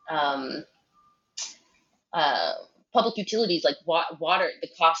 Public utilities, like water, the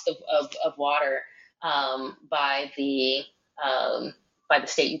cost of water by the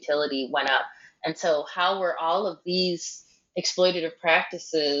state utility went up. And so how were all of these exploitative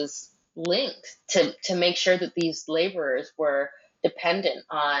practices linked to make sure that these laborers were dependent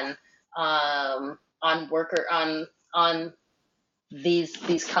on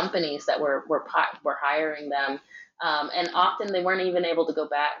these companies that were hiring them, and often they weren't even able to go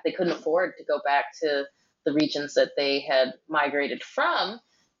back. They couldn't afford to go back to the regions that they had migrated from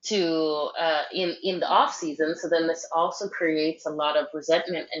to in the off season. So then this also creates a lot of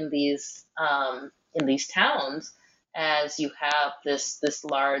resentment in these towns, as you have this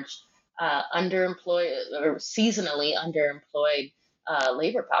large underemployed or seasonally underemployed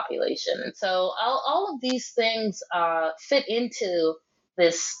labor population. And so all of these things fit into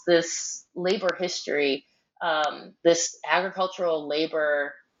this labor history, this agricultural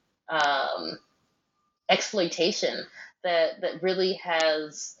labor exploitation that really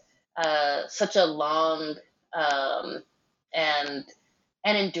has such a long and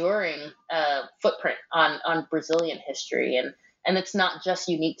enduring footprint on Brazilian history. And it's not just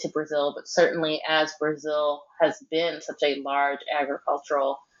unique to Brazil, but certainly as Brazil has been such a large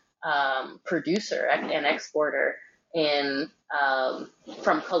agricultural producer and exporter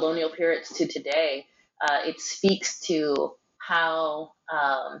from colonial periods to today, it speaks to how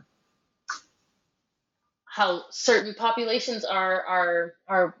certain populations are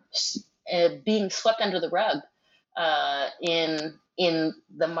being swept under the rug in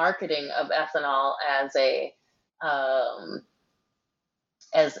the marketing of ethanol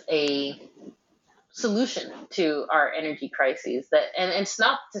as a solution to our energy crises. And it's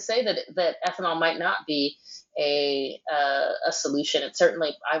not to say that ethanol might not be a solution. It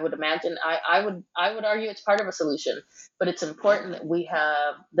certainly, I would imagine, I would argue it's part of a solution, but it's important that we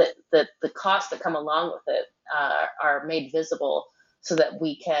have that the costs that come along with it are made visible so that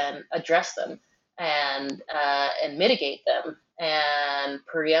we can address them and mitigate them and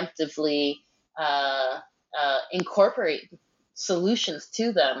preemptively incorporate solutions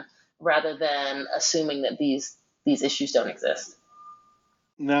to them rather than assuming that these issues don't exist.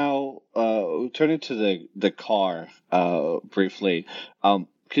 Now, turning to the car briefly,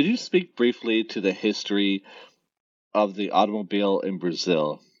 could you speak briefly to the history of the automobile in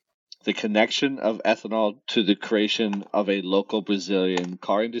Brazil, the connection of ethanol to the creation of a local Brazilian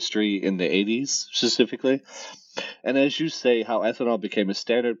car industry in the 80s specifically, and as you say, how ethanol became a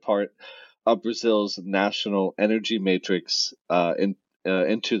standard part of Brazil's national energy matrix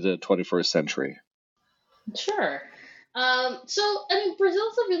into the 21st century? Sure. So, I mean,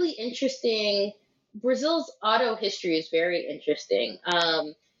 Brazil's auto history is very interesting.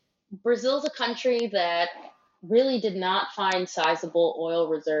 Brazil's a country that really did not find sizable oil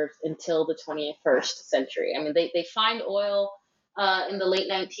reserves until the 21st century. I mean, they find oil in the late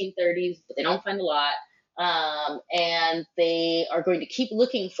 1930s, but they don't find a lot. And they are going to keep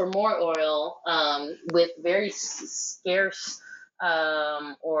looking for more oil with very scarce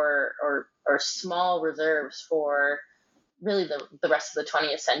or small reserves for really the rest of the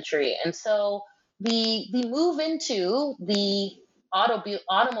 20th century. And so the move into the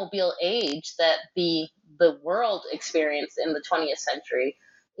automobile age that the world experienced in the 20th century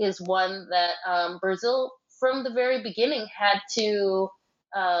is one that Brazil from the very beginning had to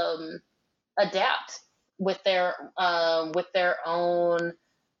adapt with their own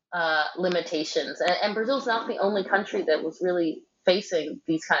limitations. And Brazil's not the only country that was really facing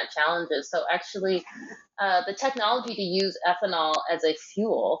these kind of challenges. So actually, the technology to use ethanol as a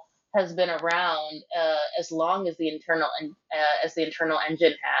fuel has been around as long as the internal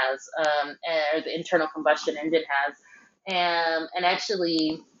engine has, or the internal combustion engine has, and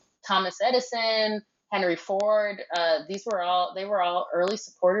actually Thomas Edison, Henry Ford, they were all early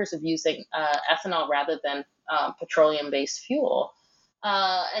supporters of using ethanol rather than petroleum-based fuel.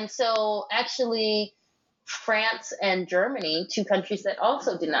 And so actually France and Germany, two countries that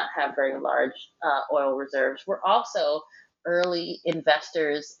also did not have very large oil reserves, were also early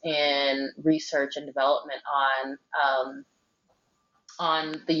investors in research and development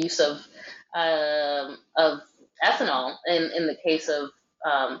on the use of ethanol. In the case of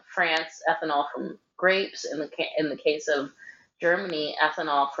France, ethanol from grapes. In the case of Germany,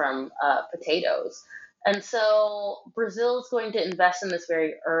 ethanol from potatoes. And so Brazil is going to invest in this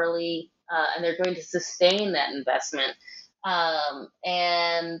very early, and they're going to sustain that investment.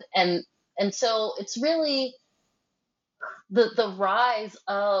 And so it's really the rise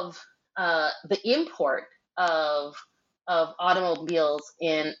of the import of automobiles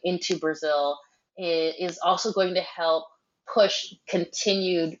into Brazil is also going to help push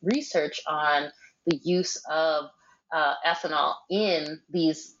continued research on the use of ethanol in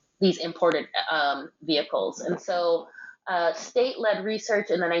these imported vehicles. And so state-led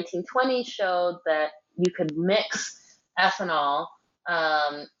research in the 1920s showed that you could mix ethanol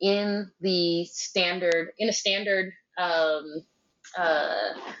in a standard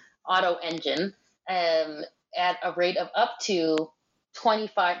auto engine at a rate of up to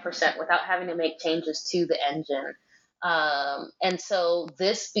 25% without having to make changes to the engine. And so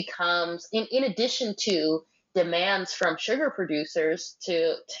this becomes, in addition to demands from sugar producers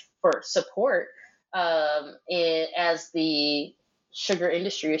for support as the sugar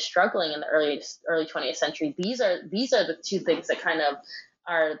industry is struggling in the early 20th century. These are the two things that kind of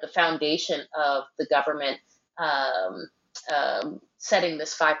are the foundation of the government setting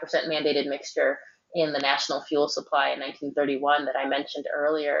this 5% mandated mixture in the national fuel supply in 1931 that I mentioned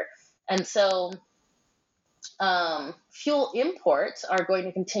earlier. And so fuel imports are going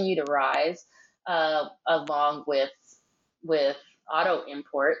to continue to rise along with auto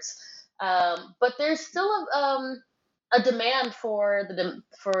imports, but there's still a demand for the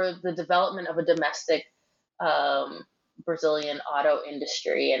development of a domestic Brazilian auto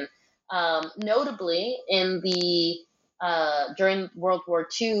industry, and notably during World War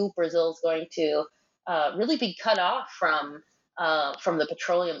II, Brazil is going to really be cut off from the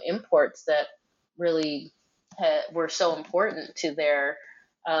petroleum imports that really were so important to their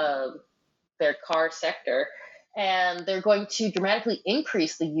car sector, and they're going to dramatically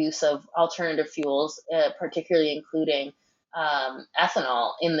increase the use of alternative fuels, particularly including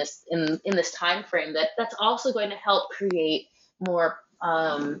ethanol in this time frame. That's also going to help create more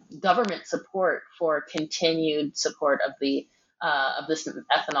government support for continued support of of this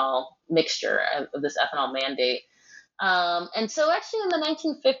ethanol mixture, of this ethanol mandate. And so actually in the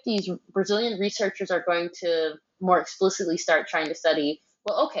 1950s, Brazilian researchers are going to more explicitly start trying to study,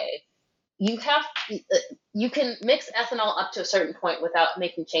 well, okay, you can mix ethanol up to a certain point without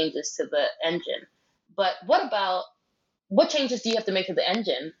making changes to the engine. But what changes do you have to make to the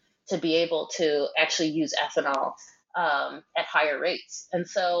engine to be able to actually use ethanol at higher rates? And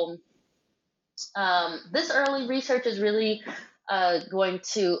so this early research is really going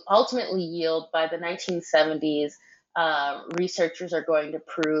to ultimately yield, by the 1970s, researchers are going to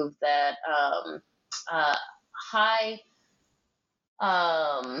prove that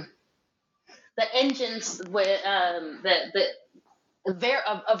the engines with a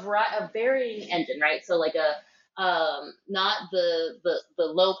varying engine, right? So like not the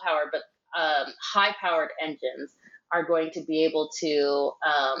low power, but high powered engines are going to be able to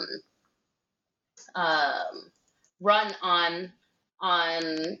run on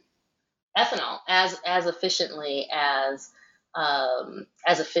ethanol as efficiently as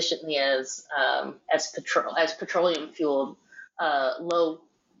petroleum fueled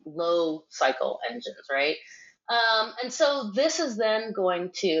low cycle engines, right? And so this is then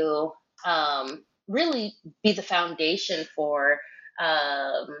going to really be the foundation for.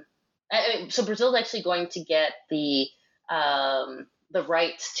 So Brazil is actually going to get the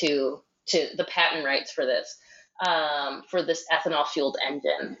rights to the patent rights for this ethanol fueled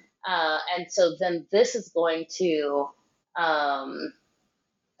engine, and so then this is going to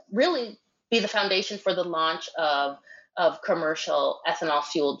really be the foundation for the launch of commercial ethanol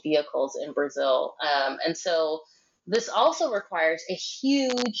fueled vehicles in Brazil. And so this also requires a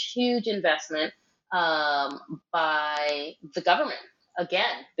huge investment by the government,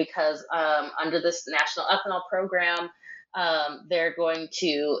 again, because under this national ethanol program, they're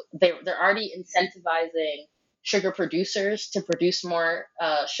already incentivizing sugar producers to produce more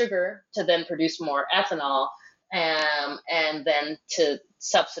sugar to then produce more ethanol, and then to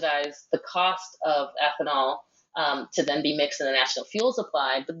subsidize the cost of ethanol to then be mixed in the national fuel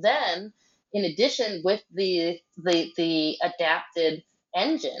supply. But then, in addition, with the adapted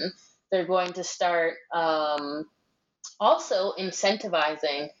engine, they're going to start also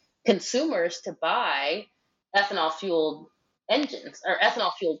incentivizing consumers to buy ethanol fueled engines or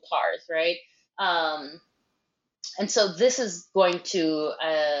ethanol fueled cars, right? And so this is going to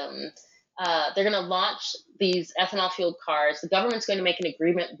they're going to launch these ethanol fueled cars. The government's going to make an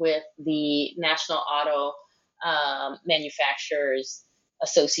agreement with the National Auto Manufacturers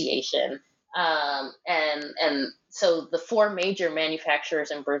Association, and so the four major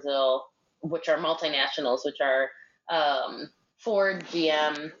manufacturers in Brazil, which are multinationals, which are Ford,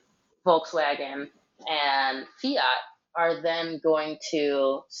 GM, Volkswagen, and Fiat, are then going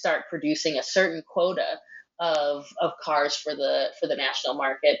to start producing a certain quota of cars for the national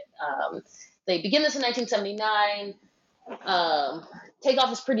market. They begin this in 1979.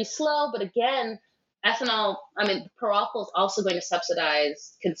 Takeoff is pretty slow, but again, Proalco is also going to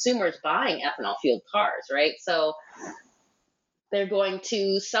subsidize consumers buying ethanol fueled cars, right? So they're going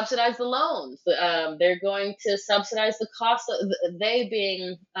to subsidize the loans. They're going to subsidize the cost of, they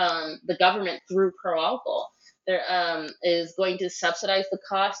being the government through Proalco, is going to subsidize the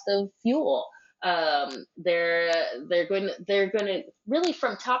cost of fuel. They're going to really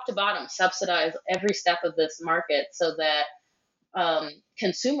from top to bottom subsidize every step of this market, so that many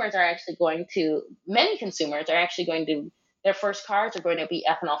consumers are actually going to, their first cars are going to be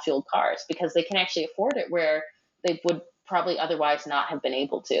ethanol fueled cars because they can actually afford it, where they would probably otherwise not have been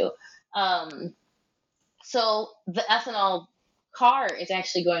able to. So the ethanol car is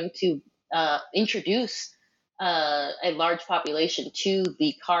actually going to introduce a large population to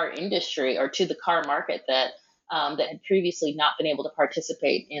the car industry, or to the car market that had previously not been able to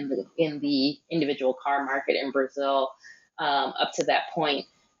participate in the individual car market in Brazil up to that point.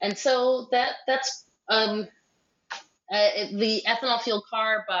 And so that's the ethanol fueled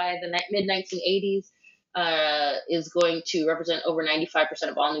car by the mid 1980s is going to represent over 95%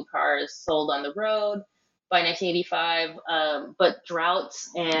 of all new cars sold on the road by 1985. But droughts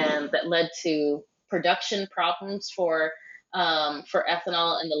that led to production problems for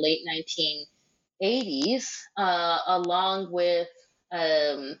ethanol in the late 1980s, along with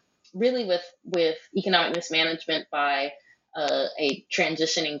really with economic mismanagement by a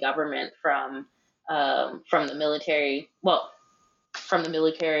transitioning government from the military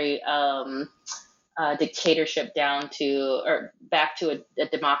dictatorship down to, or back to a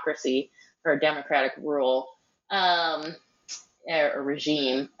democracy or a democratic rule or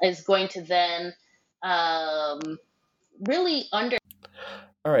regime, is going to then really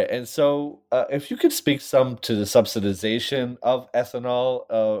All right, and so if you could speak some to the subsidization of ethanol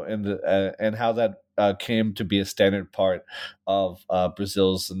and how that came to be a standard part of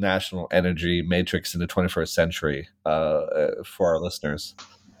Brazil's national energy matrix in the 21st century for our listeners.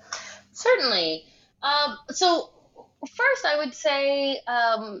 Certainly. So first, I would say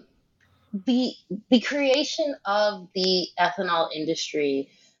the creation of the ethanol industry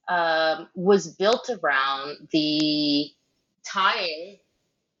was built around the tying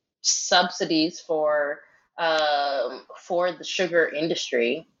subsidies for the sugar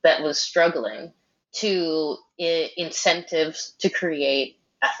industry that was struggling to incentives to create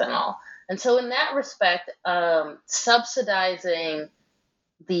ethanol. And so, in that respect, subsidizing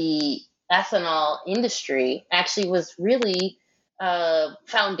the ethanol industry actually was really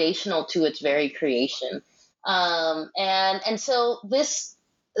foundational to its very creation. And so this,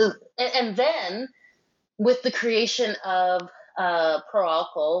 and then with the creation of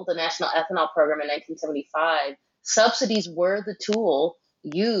Proalco, the National Ethanol Program in 1975, subsidies were the tool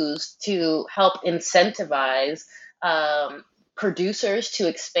used to help incentivize producers to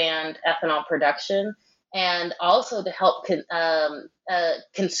expand ethanol production and also to help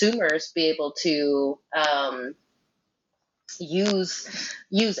consumers be able to use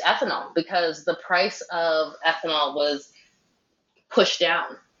ethanol because the price of ethanol was pushed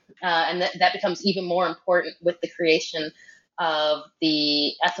down. And that becomes even more important with the creation of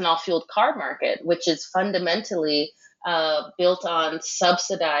the ethanol-fueled car market, which is fundamentally built on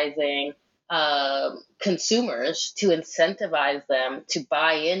subsidizing consumers to incentivize them to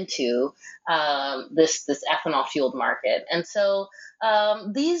buy into this ethanol-fueled market. And so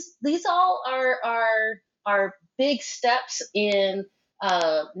these all are big steps in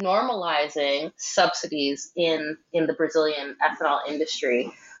normalizing subsidies in the Brazilian ethanol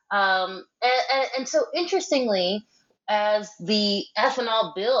industry. And so interestingly, as the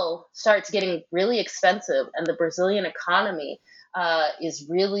ethanol bill starts getting really expensive and the Brazilian economy is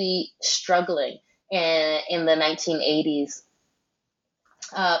really struggling in the 1980s,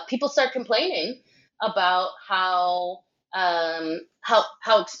 people start complaining about how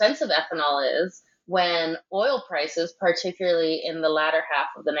expensive ethanol is when oil prices, particularly in the latter half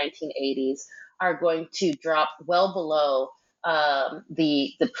of the 1980s, are going to drop well below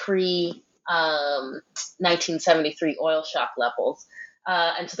the pre 1973 oil shock levels.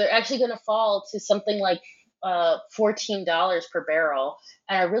 And so they're actually going to fall to something like $14 per barrel,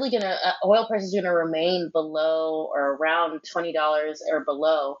 and are really going to oil prices are going to remain below or around $20 or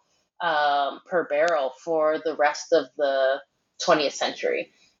below per barrel for the rest of the 20th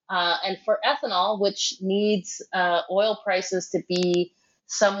century. And for ethanol, which needs oil prices to be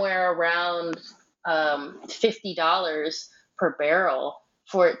somewhere around $50 per barrel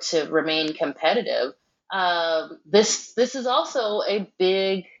for it to remain competitive, this is also a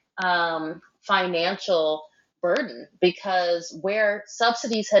big financial burden, because where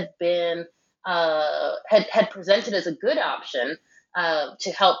subsidies had been had presented as a good option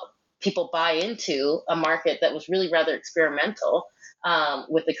to help people buy into a market that was really rather experimental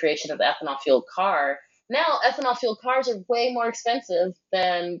with the creation of the ethanol-fueled car. Now, ethanol-fueled cars are way more expensive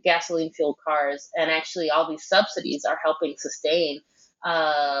than gasoline-fueled cars, and actually all these subsidies are helping sustain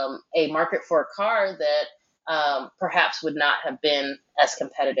a market for a car that perhaps would not have been as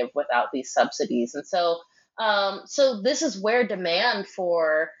competitive without these subsidies. And so this is where demand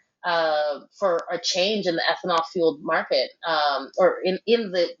for a change in the ethanol-fueled market, or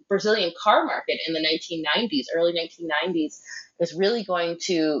in the Brazilian car market in the 1990s, early 1990s, is really going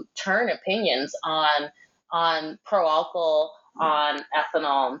to turn opinions on Proalco, on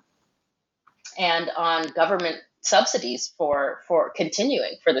ethanol, and on government subsidies for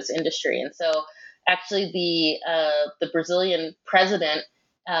continuing for this industry. And so actually the Brazilian president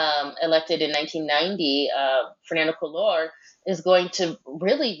elected in 1990, Fernando Collor, is going to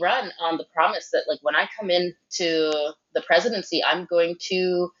really run on the promise that, like, when I come into the presidency, I'm going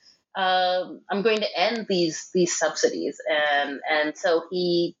to end these subsidies, and so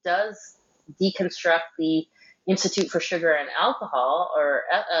he does deconstruct the Institute for Sugar and Alcohol, or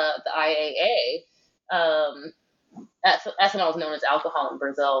the IAA. Ethanol is known as alcohol in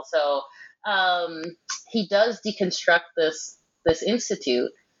Brazil, so he does deconstruct this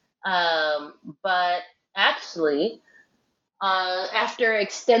institute, but actually, after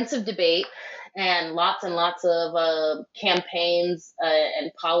extensive debate and lots of campaigns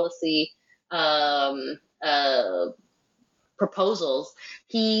and policy proposals,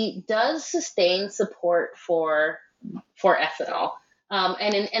 he does sustain support for ethanol,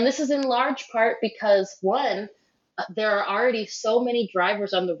 and this is in large part because, one, there are already so many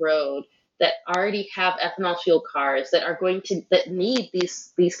drivers on the road that already have ethanol fueled cars that need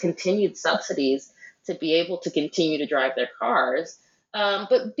these continued subsidies to be able to continue to drive their cars.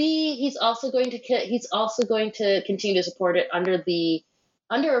 But B, he's also going to continue to support it under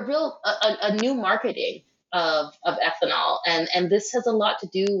a new marketing of ethanol, and this has a lot to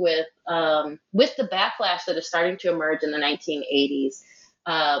do with the backlash that is starting to emerge in the 1980s,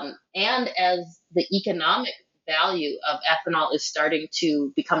 and as the economic value of ethanol is starting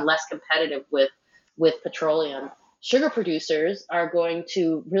to become less competitive with petroleum. Sugar producers are going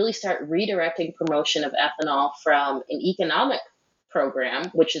to really start redirecting promotion of ethanol from an economic program,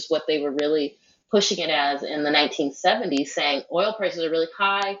 which is what they were really pushing it as in the 1970s, saying oil prices are really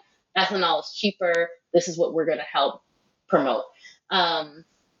high, ethanol is cheaper, this is what we're going to help promote.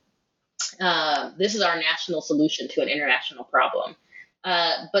 This is our national solution to an international problem.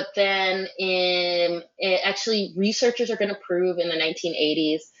 But then actually researchers are going to prove in the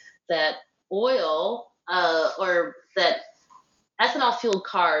 1980s that that ethanol fueled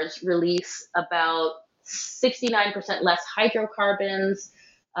cars release about 69% less hydrocarbons,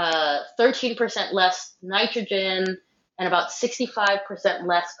 13% less nitrogen, and about 65%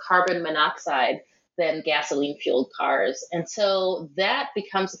 less carbon monoxide than gasoline fueled cars. And so that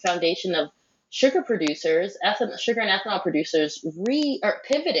becomes the foundation of sugar and ethanol producers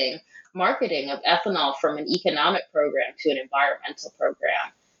pivoting marketing of ethanol from an economic program to an environmental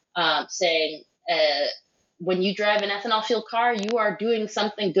program, saying when you drive an ethanol fueled car, you are doing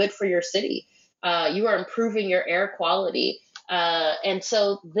something good for your city. You are improving your air quality. And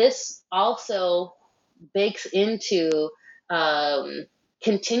so this also bakes into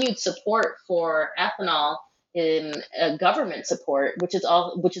continued support for ethanol in government support, which is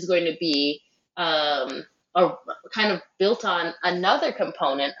going to be kind of built on another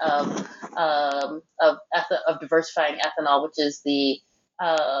component of diversifying ethanol, which is the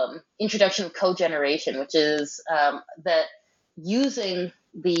introduction of cogeneration, which is that using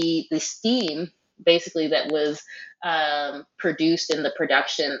the steam basically that was produced in the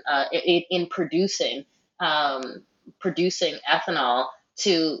production in producing ethanol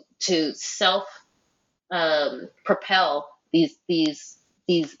to self propel these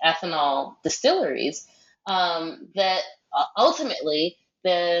ethanol distilleries, that ultimately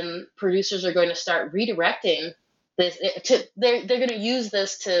then producers are going to start redirecting this they're going to use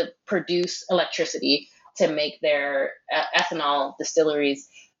this to produce electricity to make their ethanol distilleries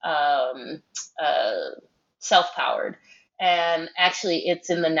self-powered. And actually it's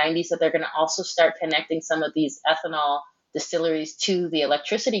in the 90s that they're going to also start connecting some of these ethanol distilleries to the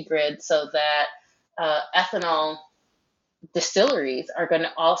electricity grid, so that ethanol distilleries are going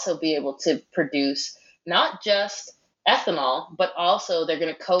to also be able to produce not just ethanol, but also they're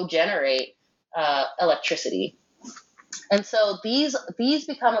going to co-generate electricity. And so these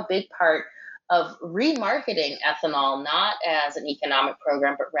become a big part of remarketing ethanol, not as an economic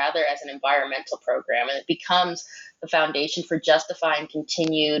program, but rather as an environmental program. And it becomes the foundation for justifying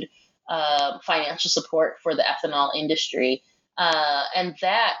continued financial support for the ethanol industry. And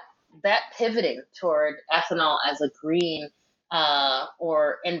that pivoting toward ethanol as a green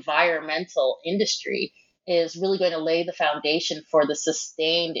or environmental industry is really going to lay the foundation for the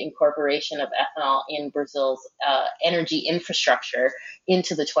sustained incorporation of ethanol in Brazil's energy infrastructure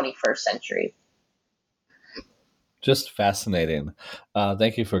into the 21st century. Just fascinating.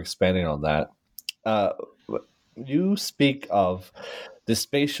 Thank you for expanding on that. You speak of the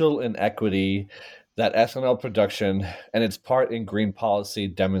spatial inequity that ethanol production and its part in green policy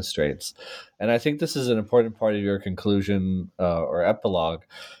demonstrates. And I think this is an important part of your conclusion or epilogue,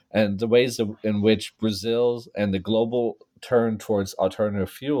 and the ways in which Brazil's and the global turn towards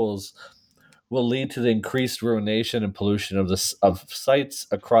alternative fuels will lead to the increased ruination and pollution of sites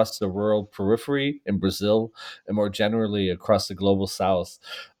across the rural periphery in Brazil and more generally across the global south,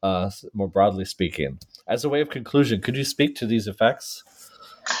 more broadly speaking. As a way of conclusion, could you speak to these effects?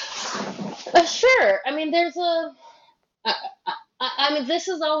 Sure. I mean, this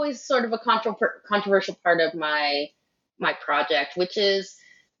is always sort of a controversial part of my project, which is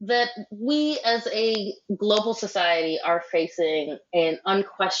that we as a global society are facing an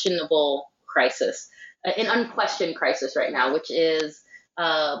unquestioned crisis right now, which is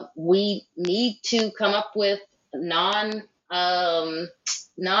we need to come up with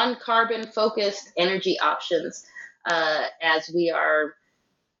non-carbon focused energy options as we are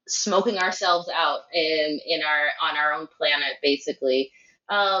smoking ourselves out on our own planet, basically.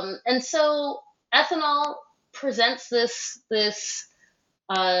 And so ethanol presents this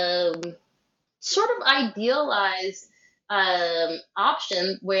sort of idealized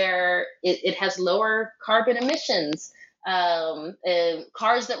option where it has lower carbon emissions,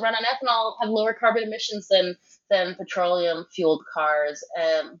 Cars that run on ethanol have lower carbon emissions than petroleum fueled cars.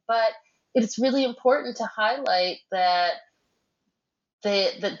 But it's really important to highlight that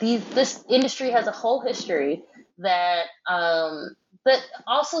this industry has a whole history that that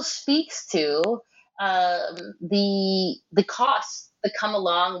also speaks to the costs that come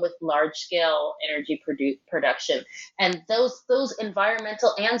along with large scale energy production, and those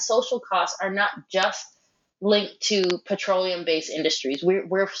environmental and social costs are not just linked to petroleum based industries.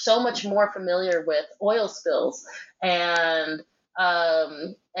 We're so much more familiar with oil spills and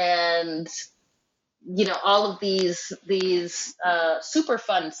all of these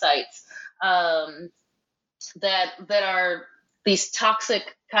Superfund sites that are these toxic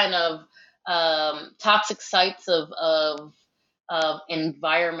kind of toxic sites of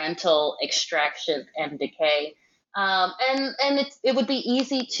environmental extraction and decay, and it would be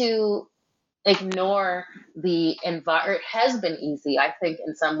easy to ignore the environment. It has been easy, I think,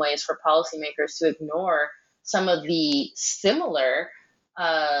 in some ways for policymakers to ignore some of the similar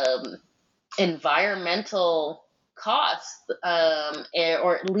environmental costs,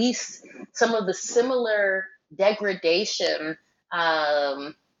 or at least some of the similar degradation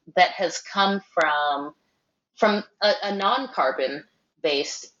that has come from a non-carbon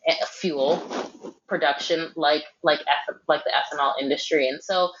based fuel production like the ethanol industry. And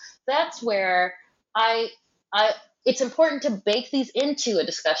so that's where it's important to bake these into a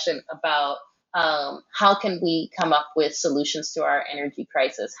discussion about how can we come up with solutions to our energy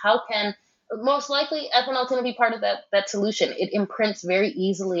crisis. How can most likely ethanol is going to be part of that solution. It imprints very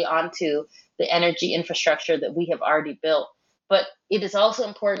easily onto the energy infrastructure that we have already built. But it is also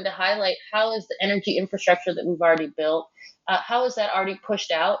important to highlight how is the energy infrastructure that we've already built, how is that already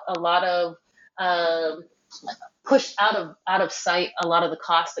pushed out a lot of pushed out of sight a lot of the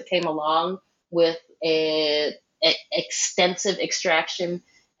costs that came along with a extensive extraction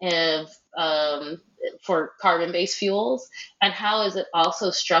of for carbon-based fuels, and how is it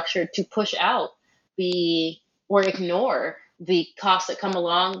also structured to push out or ignore the costs that come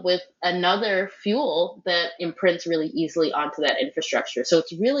along with another fuel that imprints really easily onto that infrastructure. So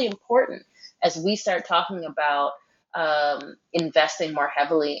it's really important as we start talking about investing more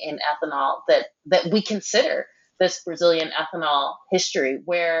heavily in ethanol that we consider this Brazilian ethanol history,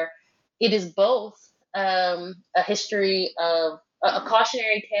 where it is both a history of a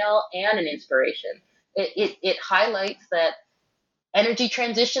cautionary tale and an inspiration. It highlights that energy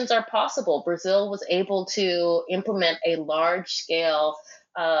transitions are possible. Brazil was able to implement a large-scale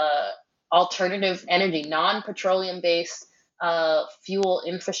alternative energy, non-petroleum based fuel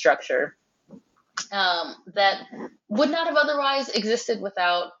infrastructure that would not have otherwise existed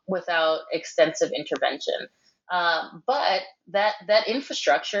without extensive intervention. But that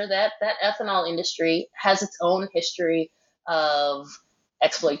infrastructure, that ethanol industry has its own history of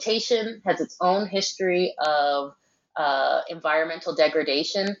exploitation, has its own history of environmental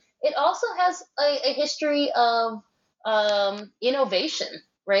degradation. It also has a history of innovation,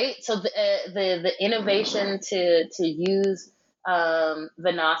 right? So the innovation to use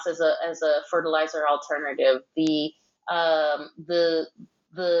vinasse as a fertilizer alternative, the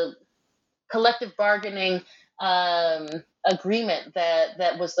collective bargaining agreement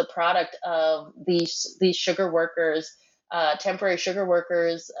that was the product of these sugar workers, temporary sugar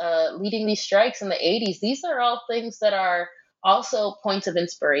workers leading these strikes in the 80s. These are all things that are also points of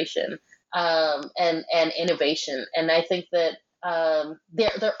inspiration and innovation. And I think that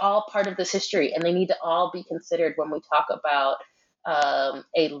they're all part of this history, and they need to all be considered when we talk about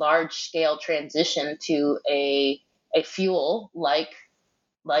a large-scale transition to a fuel like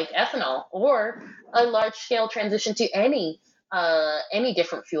ethanol, or a large-scale transition to any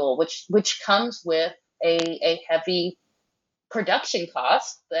different fuel, which comes with a heavy production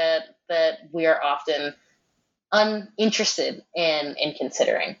cost that we are often uninterested in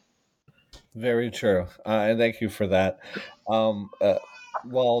considering. Very true, and thank you for that.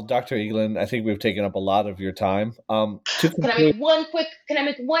 Well, Dr. Egeland, I think we've taken up a lot of your time. Can I make one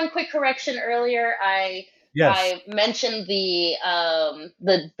quick correction? Earlier, Yes. I mentioned the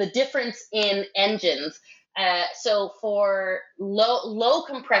difference in engines. So for low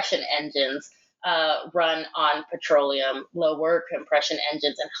compression engines run on petroleum, lower compression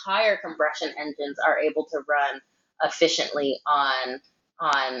engines and higher compression engines are able to run efficiently on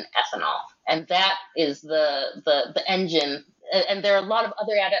ethanol, and that is the engine. And there are a lot of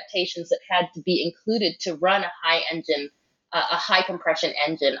other adaptations that had to be included to run a high compression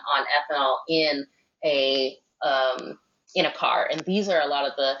engine on ethanol in a car. And these are a lot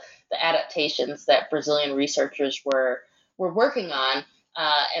of the adaptations that Brazilian researchers were working on.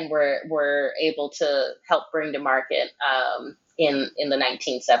 and were able to help bring to market in the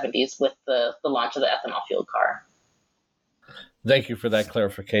 1970s with the launch of the ethanol fueled car. Thank you for that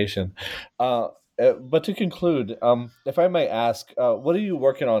clarification. But to conclude, if I may ask, what are you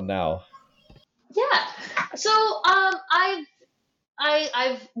working on now? Yeah. So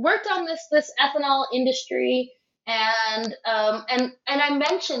I've worked on this ethanol industry, and I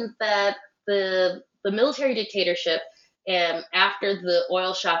mentioned that the military dictatorship after the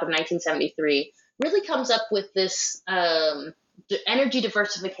oil shock of 1973 really comes up with this energy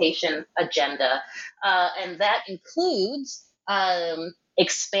diversification agenda, and that includes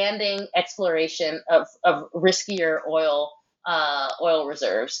expanding exploration of riskier oil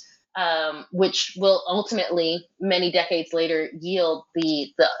reserves, which will ultimately, many decades later, yield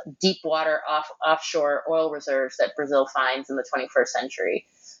the deep water offshore oil reserves that Brazil finds in the 21st century.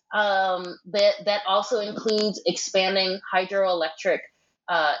 That also includes expanding hydroelectric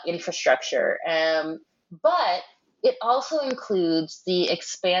infrastructure, but it also includes the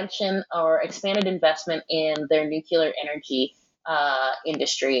expansion or expanded investment in their nuclear energy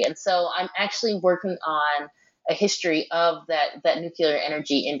industry. And so I'm actually working on a history of that nuclear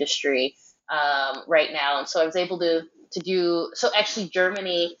energy industry right now. And so I was able to do so. Actually,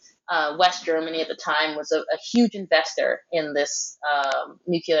 Germany, West Germany at the time, was a huge investor in this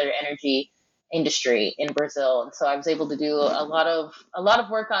nuclear energy industry in Brazil, and so I was able to do a lot of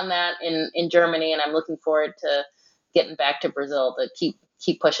work on that in Germany, and I'm looking forward to getting back to Brazil to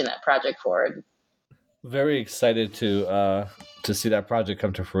keep pushing that project forward. Very excited to see that project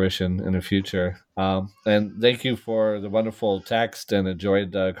come to fruition in the future. And thank you for the wonderful text and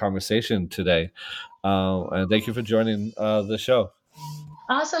enjoyed the conversation today. And thank you for joining the show.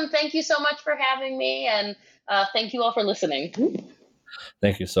 Awesome. Thank you so much for having me, and thank you all for listening.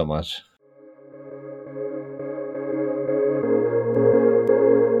 Thank you so much.